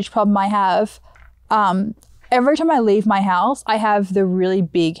is a huge problem I have. Every time I leave my house, I have the really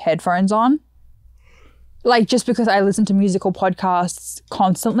big headphones on. Like, just because I listen to musical podcasts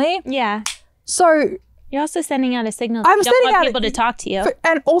constantly. Yeah. So you're also sending out a signal that you don't want people to talk to you.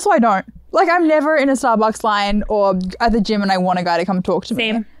 And also I don't. Like, I'm never in a Starbucks line or at the gym and I want a guy to come talk to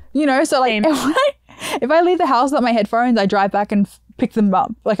me. Same. You know, so like if I leave the house without my headphones, I drive back and pick them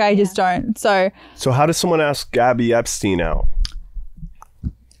up. Like, I just don't. So how does someone ask Gabby Epstein out?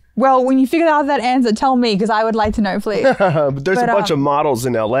 Well, when you figure out that answer, tell me, because I would like to know, please. But there's a bunch of models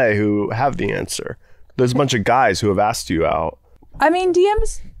in LA who have the answer. There's a bunch of guys who have asked you out. I mean,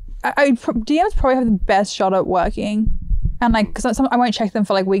 DMs probably have the best shot at working. And like, because I won't check them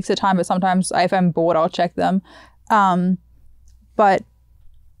for like weeks at a time, but sometimes if I'm bored, I'll check them. But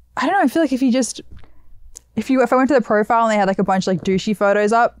I don't know, I feel like if I went to the profile and they had like a bunch of like douchey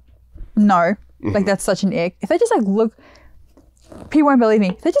photos up, no. Like, that's such an ick. If they just like look, people won't believe me.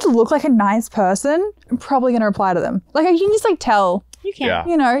 If they just look like a nice person, I'm probably going to reply to them. Like, you can just like tell. You can. Yeah.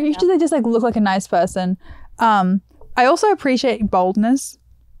 You know, you just like look like a nice person. I also appreciate boldness,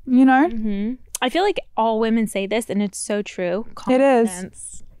 you know? Mm-hmm. I feel like all women say this, and it's so true.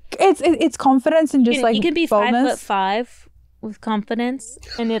 Confidence. It is. It's confidence and just like you can be boldness. 5'5" with confidence,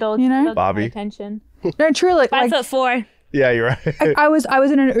 and it'll Bobby. get attention. No, truly. 5'4". Yeah, you're right. I was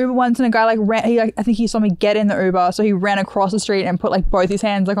in an Uber once, and a guy like ran. I think he saw me get in the Uber, so he ran across the street and put like both his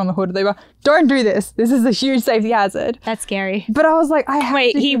hands like on the hood of the Uber. Don't do this. This is a huge safety hazard. That's scary. But I was like,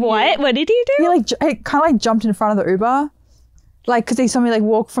 wait. He what? What did he do? He kind of like jumped in front of the Uber, Like, because they saw me like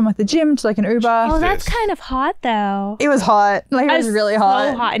walk from like the gym to like an Uber. Oh, that's kind of hot though. It was hot. Like, it was really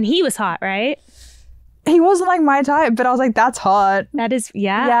hot. So hot. And he was hot, right? He wasn't like my type, but I was like, that's hot. That is,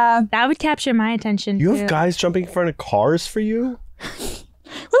 yeah. Yeah. That would capture my attention You too. have guys jumping in front of cars for you? We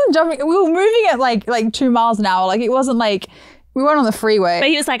wasn't jumping. We were moving at like 2 miles an hour. Like, it wasn't like we weren't on the freeway. But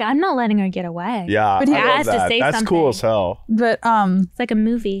he was like, I'm not letting her get away. Yeah, But he I has love to that. say That's something. cool as hell. But It's like a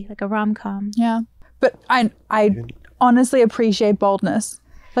movie, like a rom-com. yeah. But I honestly appreciate boldness.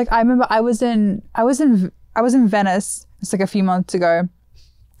 Like, I remember I was in Venice. It's like a few months ago.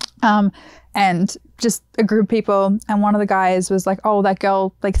 And just a group of people, and one of the guys was like, oh, that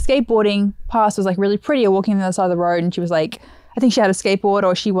girl like skateboarding past was like really pretty, or walking on the other side of the road, and she was like, I think she had a skateboard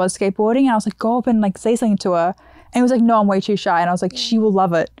or she was skateboarding, and I was like, go up and like say something to her. And he was like, no, I'm way too shy. And I was like, she will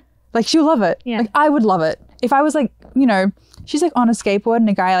love it. Like, she'll love it. Yeah. Like, I would love it. If I was like, you know, she's like on a skateboard and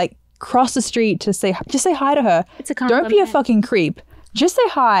a guy like crossed the street to just say hi to her. It's a Don't be a compliment. fucking creep. Just say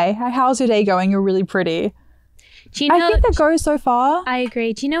hi. How's your day going? You're really pretty. Do you know, I think that goes so far. I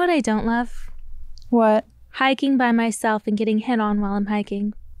agree. Do you know what I don't love? What? Hiking by myself and getting hit on while I'm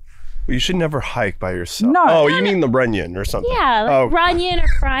hiking. You should never hike by yourself. No. Oh, you mean the Runyon or something? Yeah, like Oh. Runyon or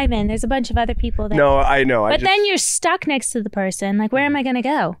Fryman. There's a bunch of other people there. No, I know. But then you're stuck next to the person. Like, where am I going to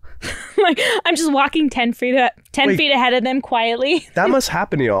go? Like, I'm just walking 10 feet ahead of them quietly. that must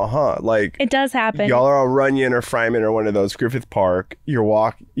happen to y'all, huh? Like, It does happen. y'all are on Runyon or Fryman or one of those, Griffith Park.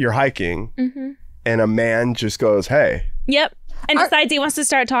 You're hiking, and a man just goes, "Hey." Yep. And decides he wants to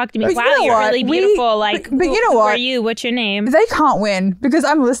start talking to me. But Wow, you know you're what? really beautiful. Like, but you know who what? are you? What's your name? They can't win because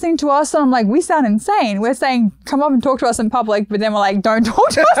I'm listening to us and I'm like, we sound insane. We're saying, come up and talk to us in public, but then we're like, don't talk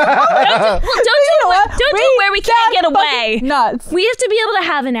to us in public. Don't do it where we can't get away. Nuts. We have to be able to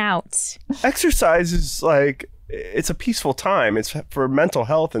have an out. Exercise is like, it's a peaceful time. It's for mental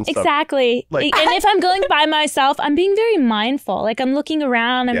health and stuff. Exactly. Like- And if I'm going by myself, I'm being very mindful. Like, I'm looking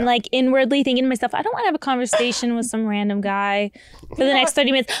around. I'm Yeah. like inwardly thinking to myself, I don't want to have a conversation with some random guy for the next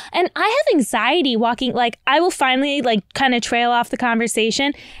 30 minutes. And I have anxiety walking. Like, I will finally like kind of trail off the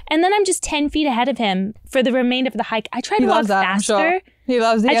conversation. And then I'm just 10 feet ahead of him for the remainder of the hike. I try to He walk loves that, I'm faster. sure. He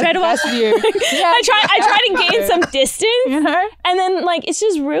loves it. I try to walk. You. Yeah, I try to gain some distance, You know? and then like it's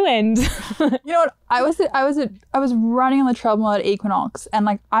just ruined. You know what? I was running on the treadmill at Equinox, and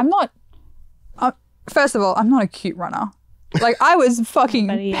like first of all, I'm not a cute runner. Like, I was fucking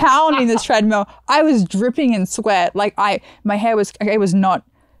Buddy. pounding this treadmill. I was dripping in sweat. Like, my hair was, it was not,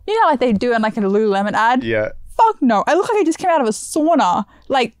 you know, like they do in like a Lululemon ad. Yeah. Fuck no. I look like I just came out of a sauna,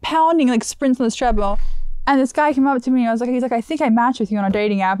 like pounding like sprints on this treadmill. And this guy came up to me and he's like, I think I matched with you on a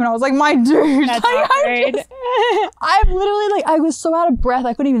dating app. And I was like, my dude. That's like, awkward. I'm literally like, I was so out of breath.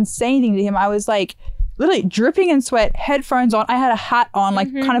 I couldn't even say anything to him. I was like literally dripping in sweat, headphones on. I had a hat on,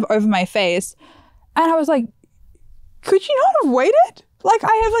 like kind of over my face. And I was like, could you not have waited? Like,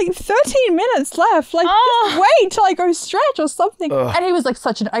 I have like 13 minutes left. Like, just wait till I go stretch or something. Ugh. And he was like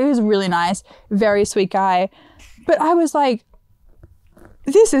he was really nice, very sweet guy. But I was like,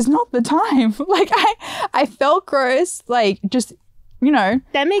 this is not the time. Like, I felt gross, like just, you know,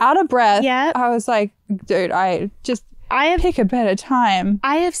 out of breath. Yeah. I was like, dude, I have pick a better time.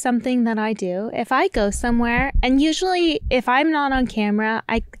 I have something that I do. If I go somewhere, and usually if I'm not on camera,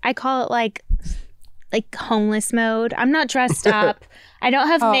 I call it like homeless mode. I'm not dressed up. I don't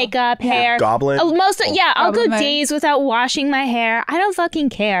have makeup, hair. Goblin? I'll go Goblin mode. days without washing my hair. I don't fucking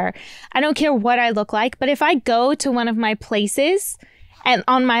care. I don't care what I look like. But if I go to one of my places and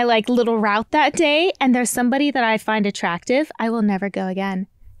on my like little route that day and there's somebody that I find attractive, I will never go again.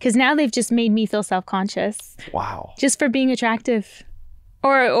 Because now they've just made me feel self-conscious. Wow. Just for being attractive.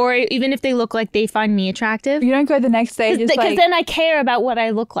 Or even if they look like they find me attractive. You don't go the next day just Because like, then I care about what I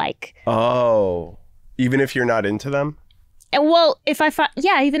look like. Oh. Even if you're not into them? And well, if I find,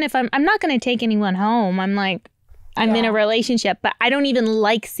 even if I'm not going to take anyone home. I'm like, I'm in a relationship, but I don't even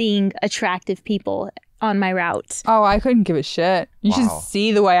like seeing attractive people on my route. oh, I couldn't give a shit. You should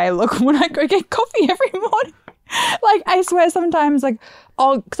see the way I look when I go get coffee every morning. Like, I swear sometimes, like,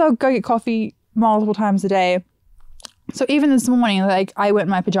 I'll go get coffee multiple times a day. So even this morning, like, I went in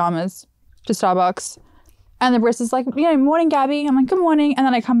my pajamas to Starbucks. And the barista's like, you know, morning, Gabby. I'm like, good morning. And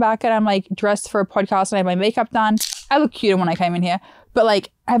then I come back and I'm like dressed for a podcast and I have my makeup done. I look cuter when I came in here. But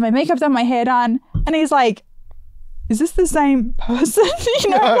like, I have my makeup done, my hair done. And he's like, is this the same person? You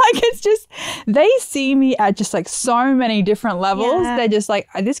know, like, it's just, they see me at just like so many different levels. Yeah. They're just like,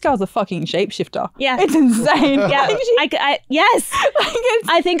 this girl's a fucking shapeshifter. Yeah. It's insane. Yeah, yes. Like, it's,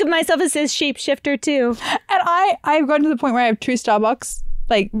 I think of myself as a shapeshifter too. and I've gotten to the point where I have two Starbucks,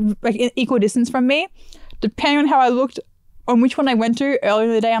 like in equal distance from me. Depending on how I looked on which one I went to earlier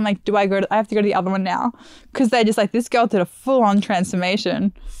in the day, I'm like, I have to go to the other one now? Because they're just like, this girl did a full-on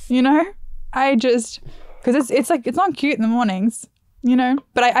transformation, you know? Because it's like, it's not cute in the mornings, you know?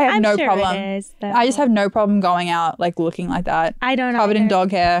 But I have no problem. It is, I just have no problem going out like looking like that. I don't know. Covered in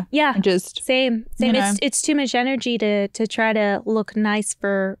dog hair. Yeah. Just same. You know? It's too much energy to try to look nice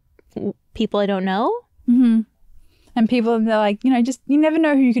for people I don't know. Mm-hmm. And people, they're like, you know, just, you never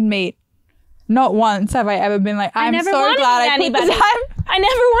know who you can meet. Not once have I ever been like, I'm so glad I put this time. I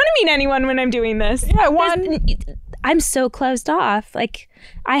never want to meet anyone when I'm doing this. Yeah, I'm so closed off. Like,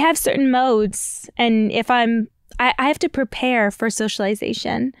 I have certain modes, and if I have to prepare for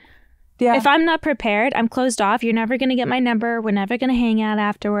socialization. Yeah. If I'm not prepared, I'm closed off. You're never going to get my number. We're never going to hang out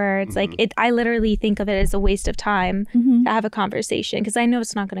afterwards. Like, I literally think of it as a waste of time to have a conversation because I know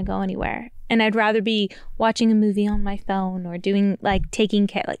it's not going to go anywhere. And I'd rather be watching a movie on my phone or doing like taking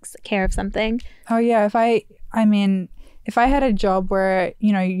care of something. Oh yeah, if I had a job where,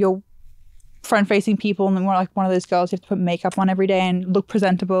 you know, you're front-facing people and more like one of those girls, you have to put makeup on every day and look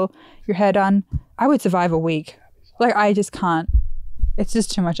presentable, your hair done, I would survive a week. Like, I just can't. It's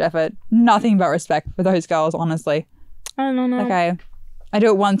just too much effort. Nothing but respect for those girls, honestly. I don't know. Okay, I do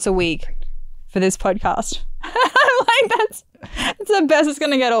it once a week for this podcast. I'm like, that's the best it's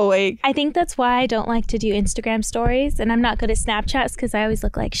going to get all week. I think that's why I don't like to do Instagram stories, and I'm not good at Snapchats because I always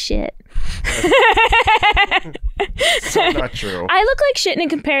look like shit. So not true. I look like shit in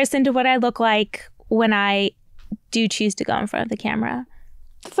comparison to what I look like when I do choose to go in front of the camera.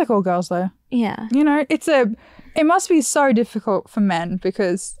 It's like all girls, though. Yeah. You know, it must be so difficult for men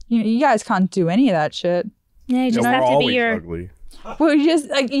because, you know, you guys can't do any of that shit. Yeah, you just have to be ugly. Well, you just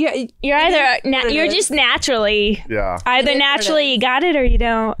like you're either you're just naturally either naturally you got it or you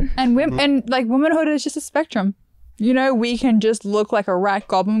don't. And women and like womanhood is just a spectrum. You know, we can just look like a rat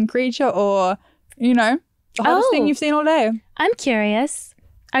goblin creature, or you know, the hottest thing you've seen all day. I'm curious.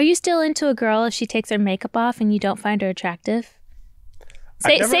 Are you still into a girl if she takes her makeup off and you don't find her attractive?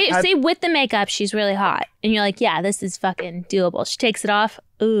 Say with the makeup she's really hot and you're like, yeah, this is fucking doable. She takes it off.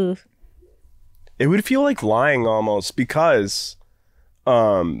 Ooh. It would feel like lying almost because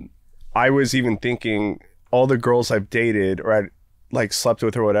I was even thinking all the girls I've dated or I like slept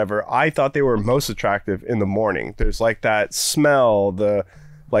with or whatever, I thought they were most attractive in the morning. There's like that smell, the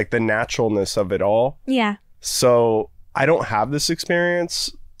naturalness of it all. Yeah. So I don't have this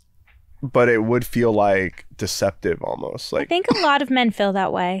experience, but it would feel like deceptive almost. Like, I think a lot of men feel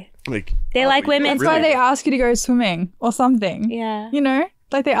that way. Like they like women. That's why they ask you to go swimming or something. Yeah. You know,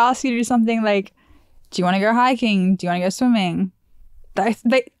 like they ask you to do something like, do you want to go hiking? Do you want to go swimming?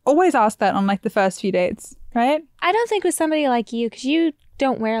 They always ask that on like the first few dates, right? I don't think with somebody like you, because you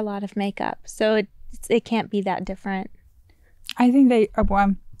don't wear a lot of makeup, so it can't be that different. I think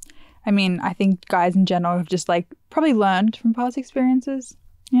I think guys in general have just like probably learned from past experiences,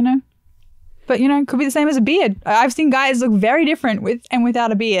 you know? But, you know, it could be the same as a beard. I've seen guys look very different with and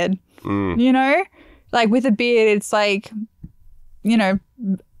without a beard, you know? Like with a beard, it's like, you know,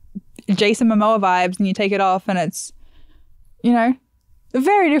 Jason Momoa vibes, and you take it off and it's, you know, a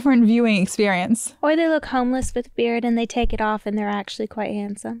very different viewing experience. Or they look homeless with a beard and they take it off and they're actually quite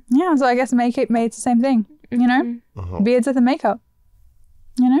handsome. Yeah, so I guess makeup made the same thing, you know? Mm-hmm. Beards are the makeup,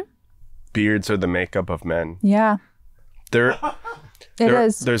 you know? Beards are the makeup of men. Yeah. It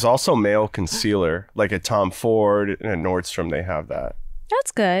is. There's also male concealer, like at Tom Ford and at Nordstrom, they have that.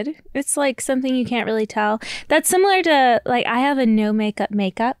 That's good. It's like something you can't really tell. That's similar to, like, I have a no makeup,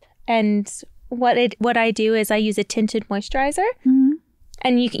 and what I do is I use a tinted moisturizer,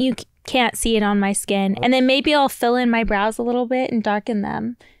 and you can't see it on my skin. And then maybe I'll fill in my brows a little bit and darken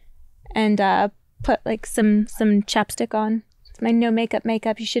them, and put like some chapstick on. It's my no makeup.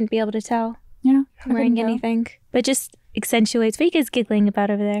 You shouldn't be able to tell. Yeah, I'm wearing anything, but just accentuates. What are you guys giggling about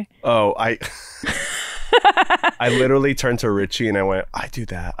over there? Oh, I literally turned to Richie and I went, I do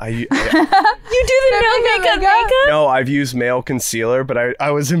that. You do the no makeup? No, I've used male concealer, but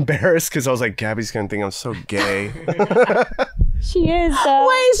I was embarrassed because I was like, Gabby's gonna think I'm so gay. She is though.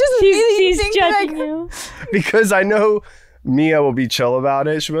 Wait, it's just she's judging you. Because I know Mia will be chill about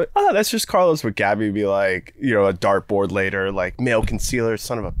it. She'll be like, oh, that's just Carlos. But Gabby would be like, you know, a dartboard later, like, male concealer,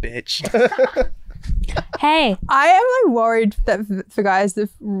 son of a bitch. Hey. I am like worried that for guys to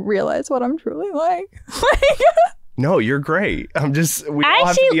realize what I'm truly like. No, you're great. We all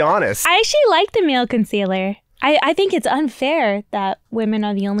have to be honest. I actually like the male concealer. I think it's unfair that women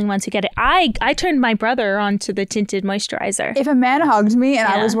are the only ones who get it. I turned my brother onto the tinted moisturizer. If a man hugged me and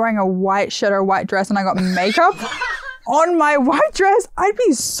I was wearing a white shirt or a white dress and I got makeup, on my white dress, I'd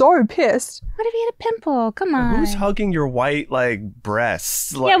be so pissed. What if he had a pimple? Come on. Who's hugging your white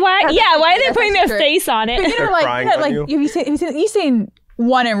breasts? Why are they putting their face on it? You know, you've seen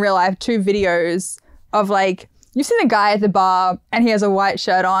one in real life, 2 videos of you've seen a guy at the bar and he has a white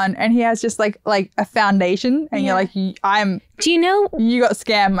shirt on and he has just like a foundation and you're like, you got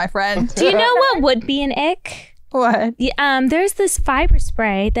scammed, my friend. Do you know what would be an ick? What? There's this fiber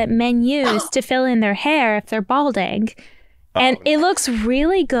spray that men use to fill in their hair if they're balding. And it looks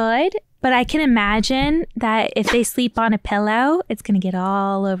really good, but I can imagine that if they sleep on a pillow, it's going to get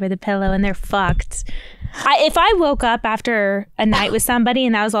all over the pillow and they're fucked. If I woke up after a night with somebody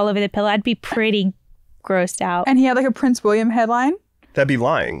and that was all over the pillow, I'd be pretty grossed out. And he had a Prince William headline. That'd be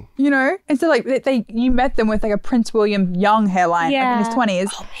lying. You know? And so you met them with a Prince William young hairline in his 20s.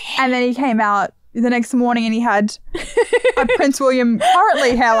 Oh, and then he came out the next morning and he had a Prince William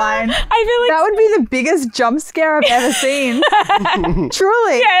currently hairline. I feel like that would be the biggest jump scare I've ever seen.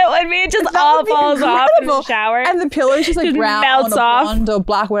 Truly. Yeah, it would be. It just all falls off in the shower. And the pillow's just brown melts or off. blonde or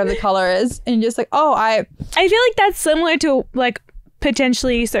black, whatever the color is. And you're just I feel like that's similar to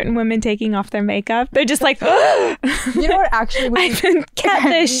potentially certain women taking off their makeup. They're just like, you know what actually would I've been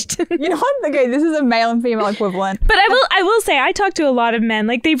catfished. You know what? Okay, this is a male and female equivalent. But I will say, I talk to a lot of men.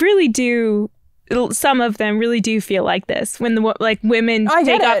 They really do. Some of them really do feel like this when the women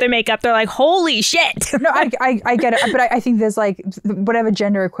take off their makeup. They're like, holy shit. No, I get it. But I think there's whatever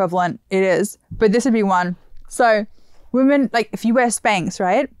gender equivalent it is. But this would be one. So women, if you wear Spanx,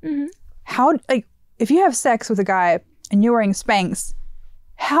 right? Mm-hmm. How if you have sex with a guy and you're wearing Spanx,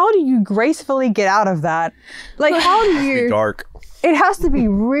 how do you gracefully get out of that? How do you? Dark. It has to be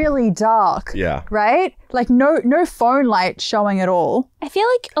really dark. Yeah. Right? No phone light showing at all. I feel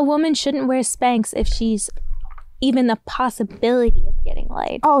like a woman shouldn't wear Spanx if she's even the possibility of getting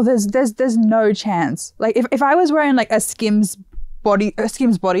laid. Oh, there's no chance. If I was wearing a Skims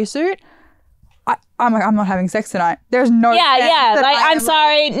bodysuit, I'm not having sex tonight. There's no chance. Yeah. I'm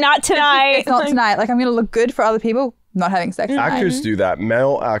sorry, not tonight. It's not tonight. I'm gonna look good for other people. Not having sex tonight. Actors do that.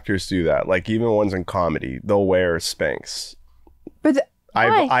 Male actors do that. Even ones in comedy, they'll wear Spanx. But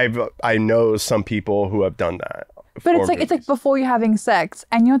I know some people who have done that. But it's before you're having sex,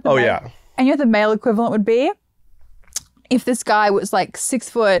 and you know what and you know what the male equivalent would be? If this guy was 6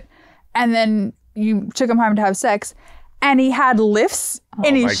 foot, and then you took him home to have sex, and he had lifts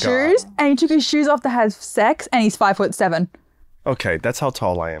in his shoes, and he took his shoes off to have sex, and he's 5'7". Okay, that's how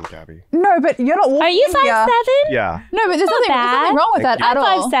tall I am, Gabby. No, but you're not walking. Are you 5'7"? Yeah. No, but there's nothing wrong with that at all.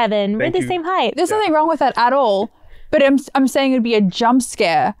 I'm 5'7". We're the same height. There's nothing wrong with that at all. But I'm saying it'd be a jump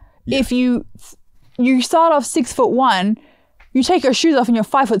scare if you start off 6'1", you take your shoes off and you're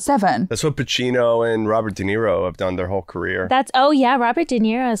 5'7". That's what Pacino and Robert De Niro have done their whole career. Robert De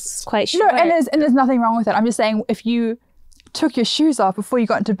Niro is quite short. No, and there's nothing wrong with it. I'm just saying if you took your shoes off before you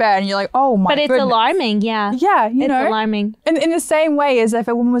got into bed and you're like, oh my goodness. But it's alarming, yeah. Yeah, it's alarming. And in the same way as if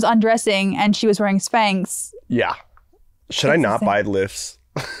a woman was undressing and she was wearing Spanx. Yeah. Should I not buy lifts?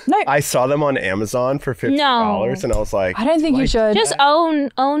 No. I saw them on Amazon for $50 and I was like, I don't think you should. Just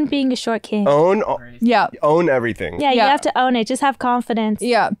own being a short king. Own everything. Yeah, you have to own it. Just have confidence.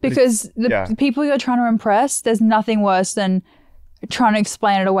 Yeah, because the people you're trying to impress, there's nothing worse than trying to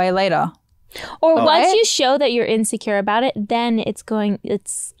explain it away later. Or once you show that you're insecure about it, then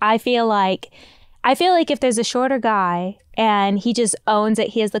I feel like if there's a shorter guy and he just owns it,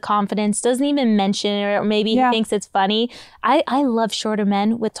 he has the confidence, doesn't even mention it, or maybe he thinks it's funny. I love shorter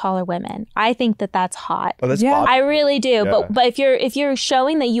men with taller women. I think that's hot. Oh, that's popular. I really do. Yeah. But if you're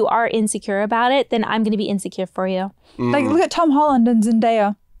showing that you are insecure about it, then I'm going to be insecure for you. Look at Tom Holland and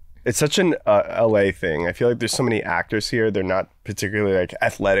Zendaya. It's such an LA thing. I feel like there's so many actors here. They're not particularly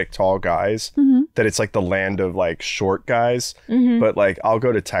athletic, tall guys. Mm-hmm. That it's the land of short guys. Mm-hmm. But I'll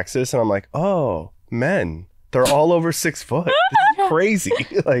go to Texas and I'm like, oh, men. They're all over 6 foot. This is crazy.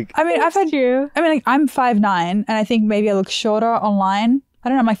 I'm 5'9", and I think maybe I look shorter online. I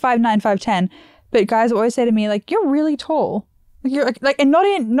don't know. I'm 5'9", 5'10", but guys always say to me you're really tall. You're and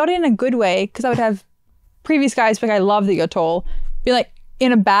not in a good way, because I would have previous guys be I love that you're tall. Be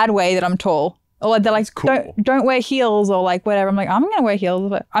in a bad way that I'm tall, or they're cool. don't wear heels or whatever. I'm I'm gonna wear heels,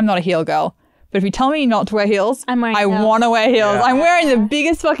 but I'm not a heel girl. But if you tell me not to wear heels, I want to wear heels. Yeah. I'm wearing the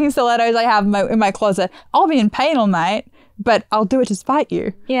biggest fucking stilettos I have in my closet. I'll be in pain all night, but I'll do it to spite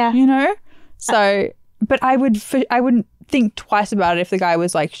you. Yeah. You know? So, but I wouldn't think twice about it if the guy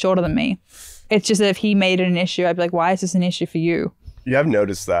was shorter than me. It's just that if he made it an issue, I'd be why is this an issue for you? You have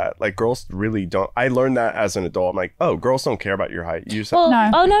noticed that, like, girls really don't. I learned that as an adult. I'm like, oh, girls don't care about your height. You just Well,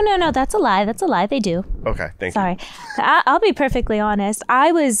 No. oh no, that's a lie. That's a lie. They do. okay, thank Sorry, I'll be perfectly honest.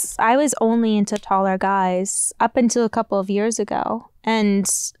 I was only into taller guys up until a couple of years ago, and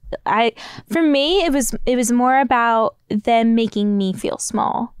for me, it was more about them making me feel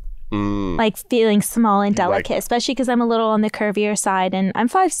small. Like feeling small and delicate, especially because I'm a little on the curvier side, and I'm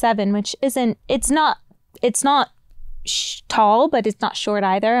 5'7", which isn't. It's not tall, but it's not short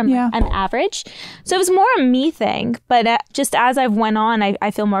either. I'm average, so it was more a me thing. But just as I've went on,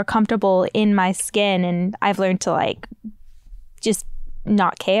 I feel more comfortable in my skin, and I've learned to like just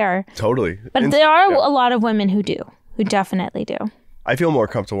not care. Totally. But there are a lot of women who definitely do. I feel more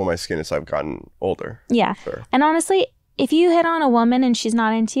comfortable in my skin as I've gotten older. Yeah, Sure. and honestly, if you hit on a woman and she's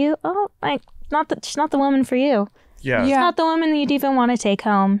not into you, she's not the woman for you. Yeah. She's not the woman you'd even want to take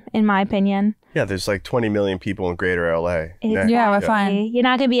home, in my opinion. Yeah, there's like 20 million people in greater LA. Yeah, we're fine. You're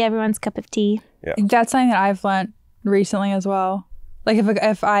not going to be everyone's cup of tea. Yeah. That's something that I've learned recently as well. Like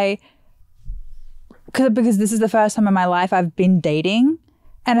because this is the first time in my life I've been dating.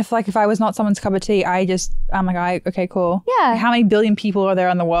 And if I was not someone's cup of tea, I'm like, okay, cool. Yeah. Like, how many billion people are there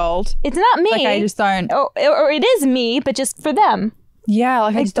in the world? It's not me. Like, I just don't. Or it is me, but just for them. Yeah,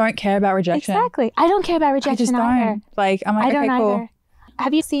 like I just don't care about rejection. Exactly. I don't care about rejection I just either. don't. Like, I'm like, I don't okay, cool. either.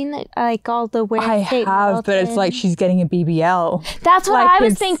 Have you seen like all the women? I have, but it's like she's getting a BBL. That's what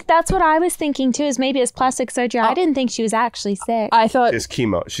like, That's what I was thinking too. Is maybe it's plastic surgery. I didn't think she was actually sick. I thought It's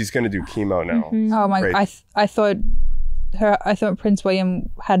chemo. She's going to do chemo now. Oh my! Great. I thought Prince William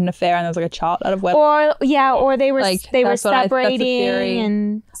had an affair and there was like a child out of wedlock. Or they were Like, they were that's what that's the separating theory.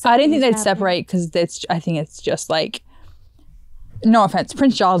 and I didn't think they'd something separate because I think it's just like, no offense,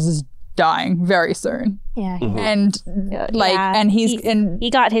 Prince Charles is dying very soon, happened. Yeah. and like, Yeah. and he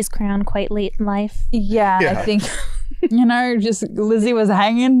got his crown quite late in life. Yeah. I think just Lizzie was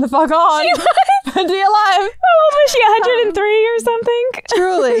hanging the fuck on for dear life. How old was she? 103 or something?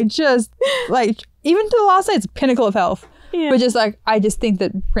 Truly, just like even to the last day, it's a pinnacle of health. Yeah. But just like, I just think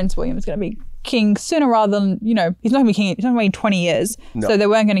that Prince William is going to be king sooner rather than, he's not going to be king. He's not going to be 20 years. No. So they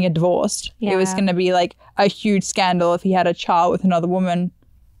weren't going to get divorced. Yeah. It was going to be like a huge scandal if he had a child with another woman,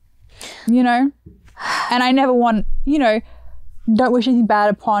 And I never want, don't wish anything bad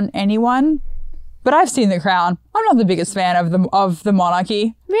upon anyone. But I've seen The Crown. I'm not the biggest fan of the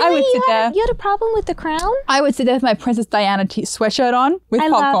monarchy. Really? I would sit there. You had a problem with the crown? I would sit there with my Princess Diana sweatshirt on with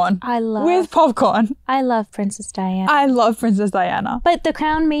popcorn. With popcorn. I love Princess Diana. I love Princess Diana. But the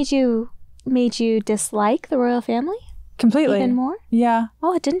crown made you dislike the royal family Completely. even more? Yeah.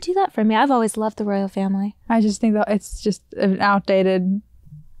 Oh, it didn't do that for me. I've always loved the royal family. I just think that it's just an outdated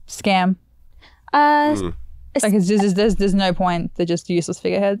scam. Like it's just there's no point. They're just useless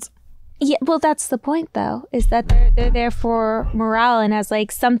figureheads. Yeah, well, that's the point, though, is that they're there for morale and as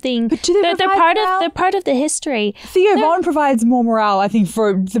like something. But do they they're provide part morale? of they're part of the history. Theo Von provides more morale, I think,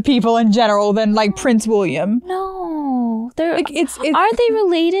 for the people in general than like Prince William. No, they're Like it's aren't they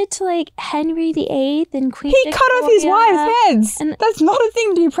related to like Henry VIII and Queen? he cut off his Victoria? wives' heads. And- That's not a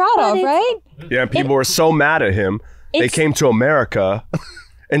thing to be proud of, it's- right? Yeah, people were so mad at him. They It's- came to America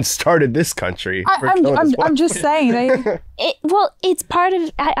and started this country. for killing his wife. I'm just saying they. It's part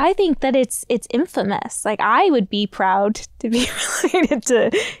of. I think that it's infamous. Like I would be proud to be related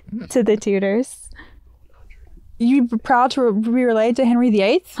to the Tudors. You'd be proud to be related to Henry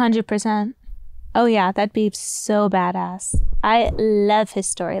VIII? 100%. Oh yeah, that'd be so badass. I love his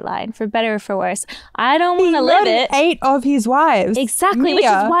storyline, for better or for worse. I don't want to live it. 8 of his wives. Exactly, which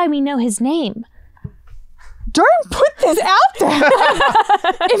Mia. is why we know his name. Don't put this out there.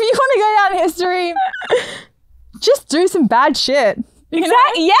 If you want to go down in history, just do some bad shit.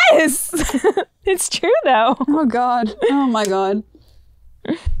 Exactly. Yes, it's true though. Oh God. Oh my God.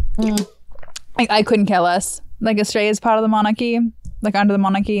 I couldn't care less. Like Australia's part of the monarchy, like under the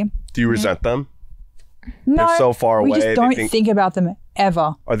monarchy. Do you resent them? No, They're so far we away, just they don't think- think about them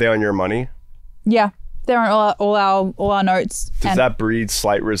ever. Are they on your money? Yeah, they're on all our notes. Does that breed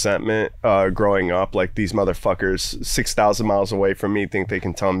slight resentment growing up? Like these motherfuckers 6,000 miles away from me think they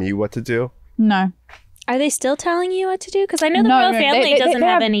can tell me what to do? No. Are they still telling you what to do? Because I know the No, royal no, family they doesn't have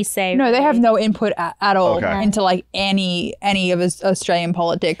have any say. No, they really. have no input at all Okay. into like any of Australian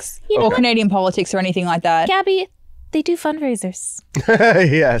politics You know or what? Canadian politics or anything like that. Gabby, they do fundraisers.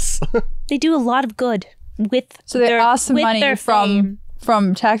 Yes. They do a lot of good with. So they ask some with money their fame.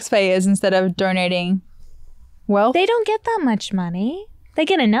 from taxpayers instead of donating wealth. They don't get that much money. They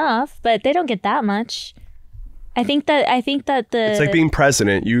get enough, but they don't get that much. I think that the. It's like being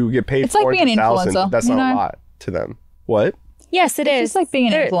president. You get paid It's like being an 400,000. influencer, That's you not know? a lot to them. What? Yes, it is. It's like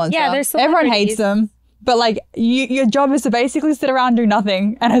being an influencer. Yeah, there's everyone hates them. but like your job is to basically sit around and do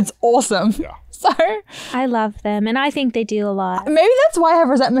nothing, and it's awesome. Yeah. So I love them, and I think they do a lot. maybe that's why I have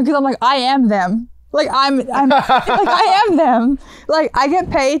resentment, because I'm like, I am them. Like I'm like I am them. Like I get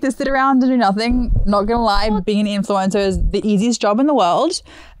paid to sit around and do nothing. Not gonna lie, being an influencer is the easiest job in the world,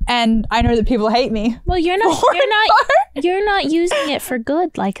 and I know that people hate me. Well, you're not using it for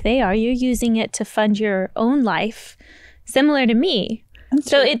good like they are. You're using it to fund your own life, similar to me.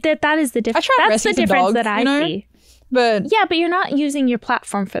 So that is the difference. That's the difference that I see. But yeah, but you're not using your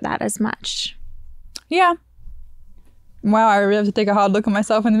platform for that as much. Yeah. Wow, I really have to take a hard look at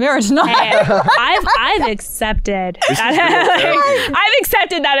myself in the mirror tonight. Hey, I've accepted that. I've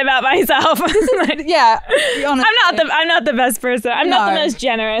accepted that about myself. Yeah, honestly. I'm not the best person. I'm not the most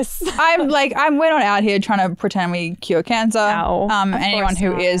generous. We're not out here trying to pretend we cure cancer. No, anyone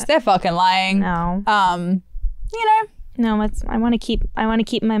who is, they're fucking lying. No. You know. No, I want to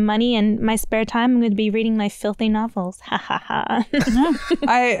keep my money and my spare time. I'm going to be reading my filthy novels. Ha ha ha.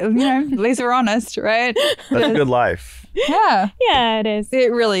 At least we're honest, right? That's a good life. Yeah. Yeah, it is.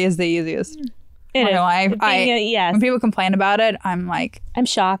 It really is the easiest. It is. Yes. When people complain about it, I'm like, I'm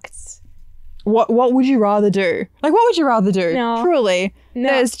shocked. What would you rather do? Like, what would you rather do? No. Truly. No.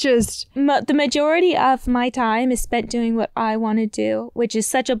 There's just... the majority of my time is spent doing what I want to do, which is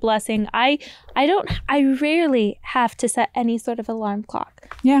such a blessing. I rarely have to set any sort of alarm clock.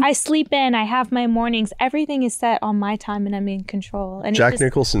 Yeah. I sleep in, I have my mornings. Everything is set on my time and I'm in control. And Jack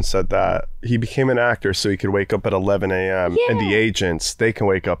Nicholson said that. He became an actor so he could wake up at 11 a.m. Yeah. And the agents, they can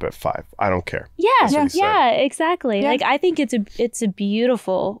wake up at 5. I don't care. Yeah, exactly. Yeah. Like, I think it's a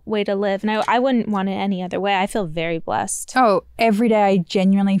beautiful way to live. And I wouldn't want it any other way. I feel very blessed. Oh, every day I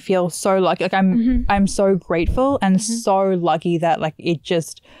genuinely feel so lucky. Like I'm so grateful and so lucky that like it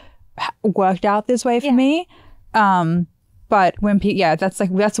just worked out this way for me. But when that's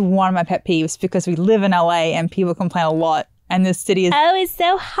one of my pet peeves, because we live in LA and people complain a lot, and this city is it's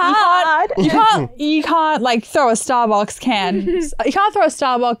so hard. you can't like throw a Starbucks can. You can't throw a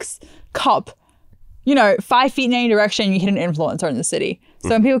Starbucks cup 5 feet in any direction. You hit an influencer in the city. So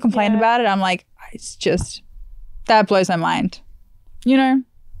when people complain about it, I'm like, it's just, that blows my mind. I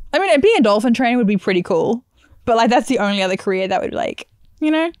mean, being a dolphin trainer would be pretty cool, but like that's the only other career that would like,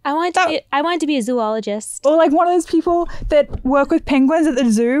 I wanted to be a zoologist. Or like one of those people that work with penguins at the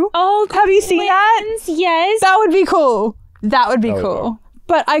zoo. Oh, have you seen that? Yes. That would be cool. That would be cool.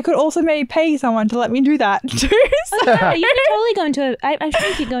 But I could also maybe pay someone to let me do that too. Yeah, you could totally go into I'm sure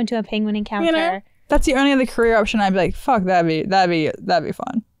you could go into a penguin encounter. That's the only other career option. I'd be like, fuck, that'd be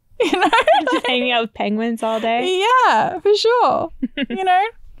fun. Just hanging out with penguins all day. Yeah, for sure.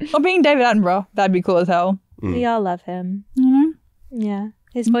 Or being David Attenborough, that'd be cool as hell. We all love him. Yeah,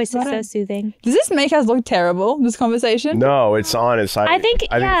 his voice is so soothing. Does this make us look terrible, this conversation? No, it's honest. I think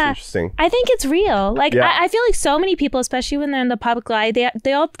it's interesting. I think it's real. Like I feel like so many people, especially when they're in the public eye,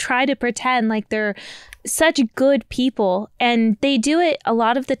 they all try to pretend like they're such good people, and they do it a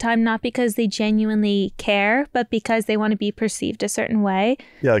lot of the time not because they genuinely care, but because they want to be perceived a certain way.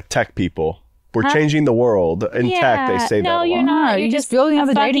 Yeah, like tech people. We're changing the world. In tech, they say that a lot. No, you're not. You're just building up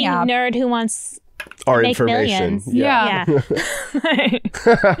a dating app. Nerd who wants our make information. Millions. Yeah.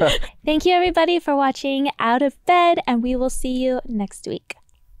 Thank you, everybody, for watching Out of Bed, and we will see you next week.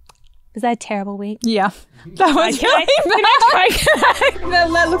 Was that a terrible week? Yeah. That was really bad.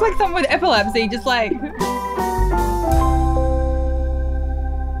 That looked like someone with epilepsy, just like...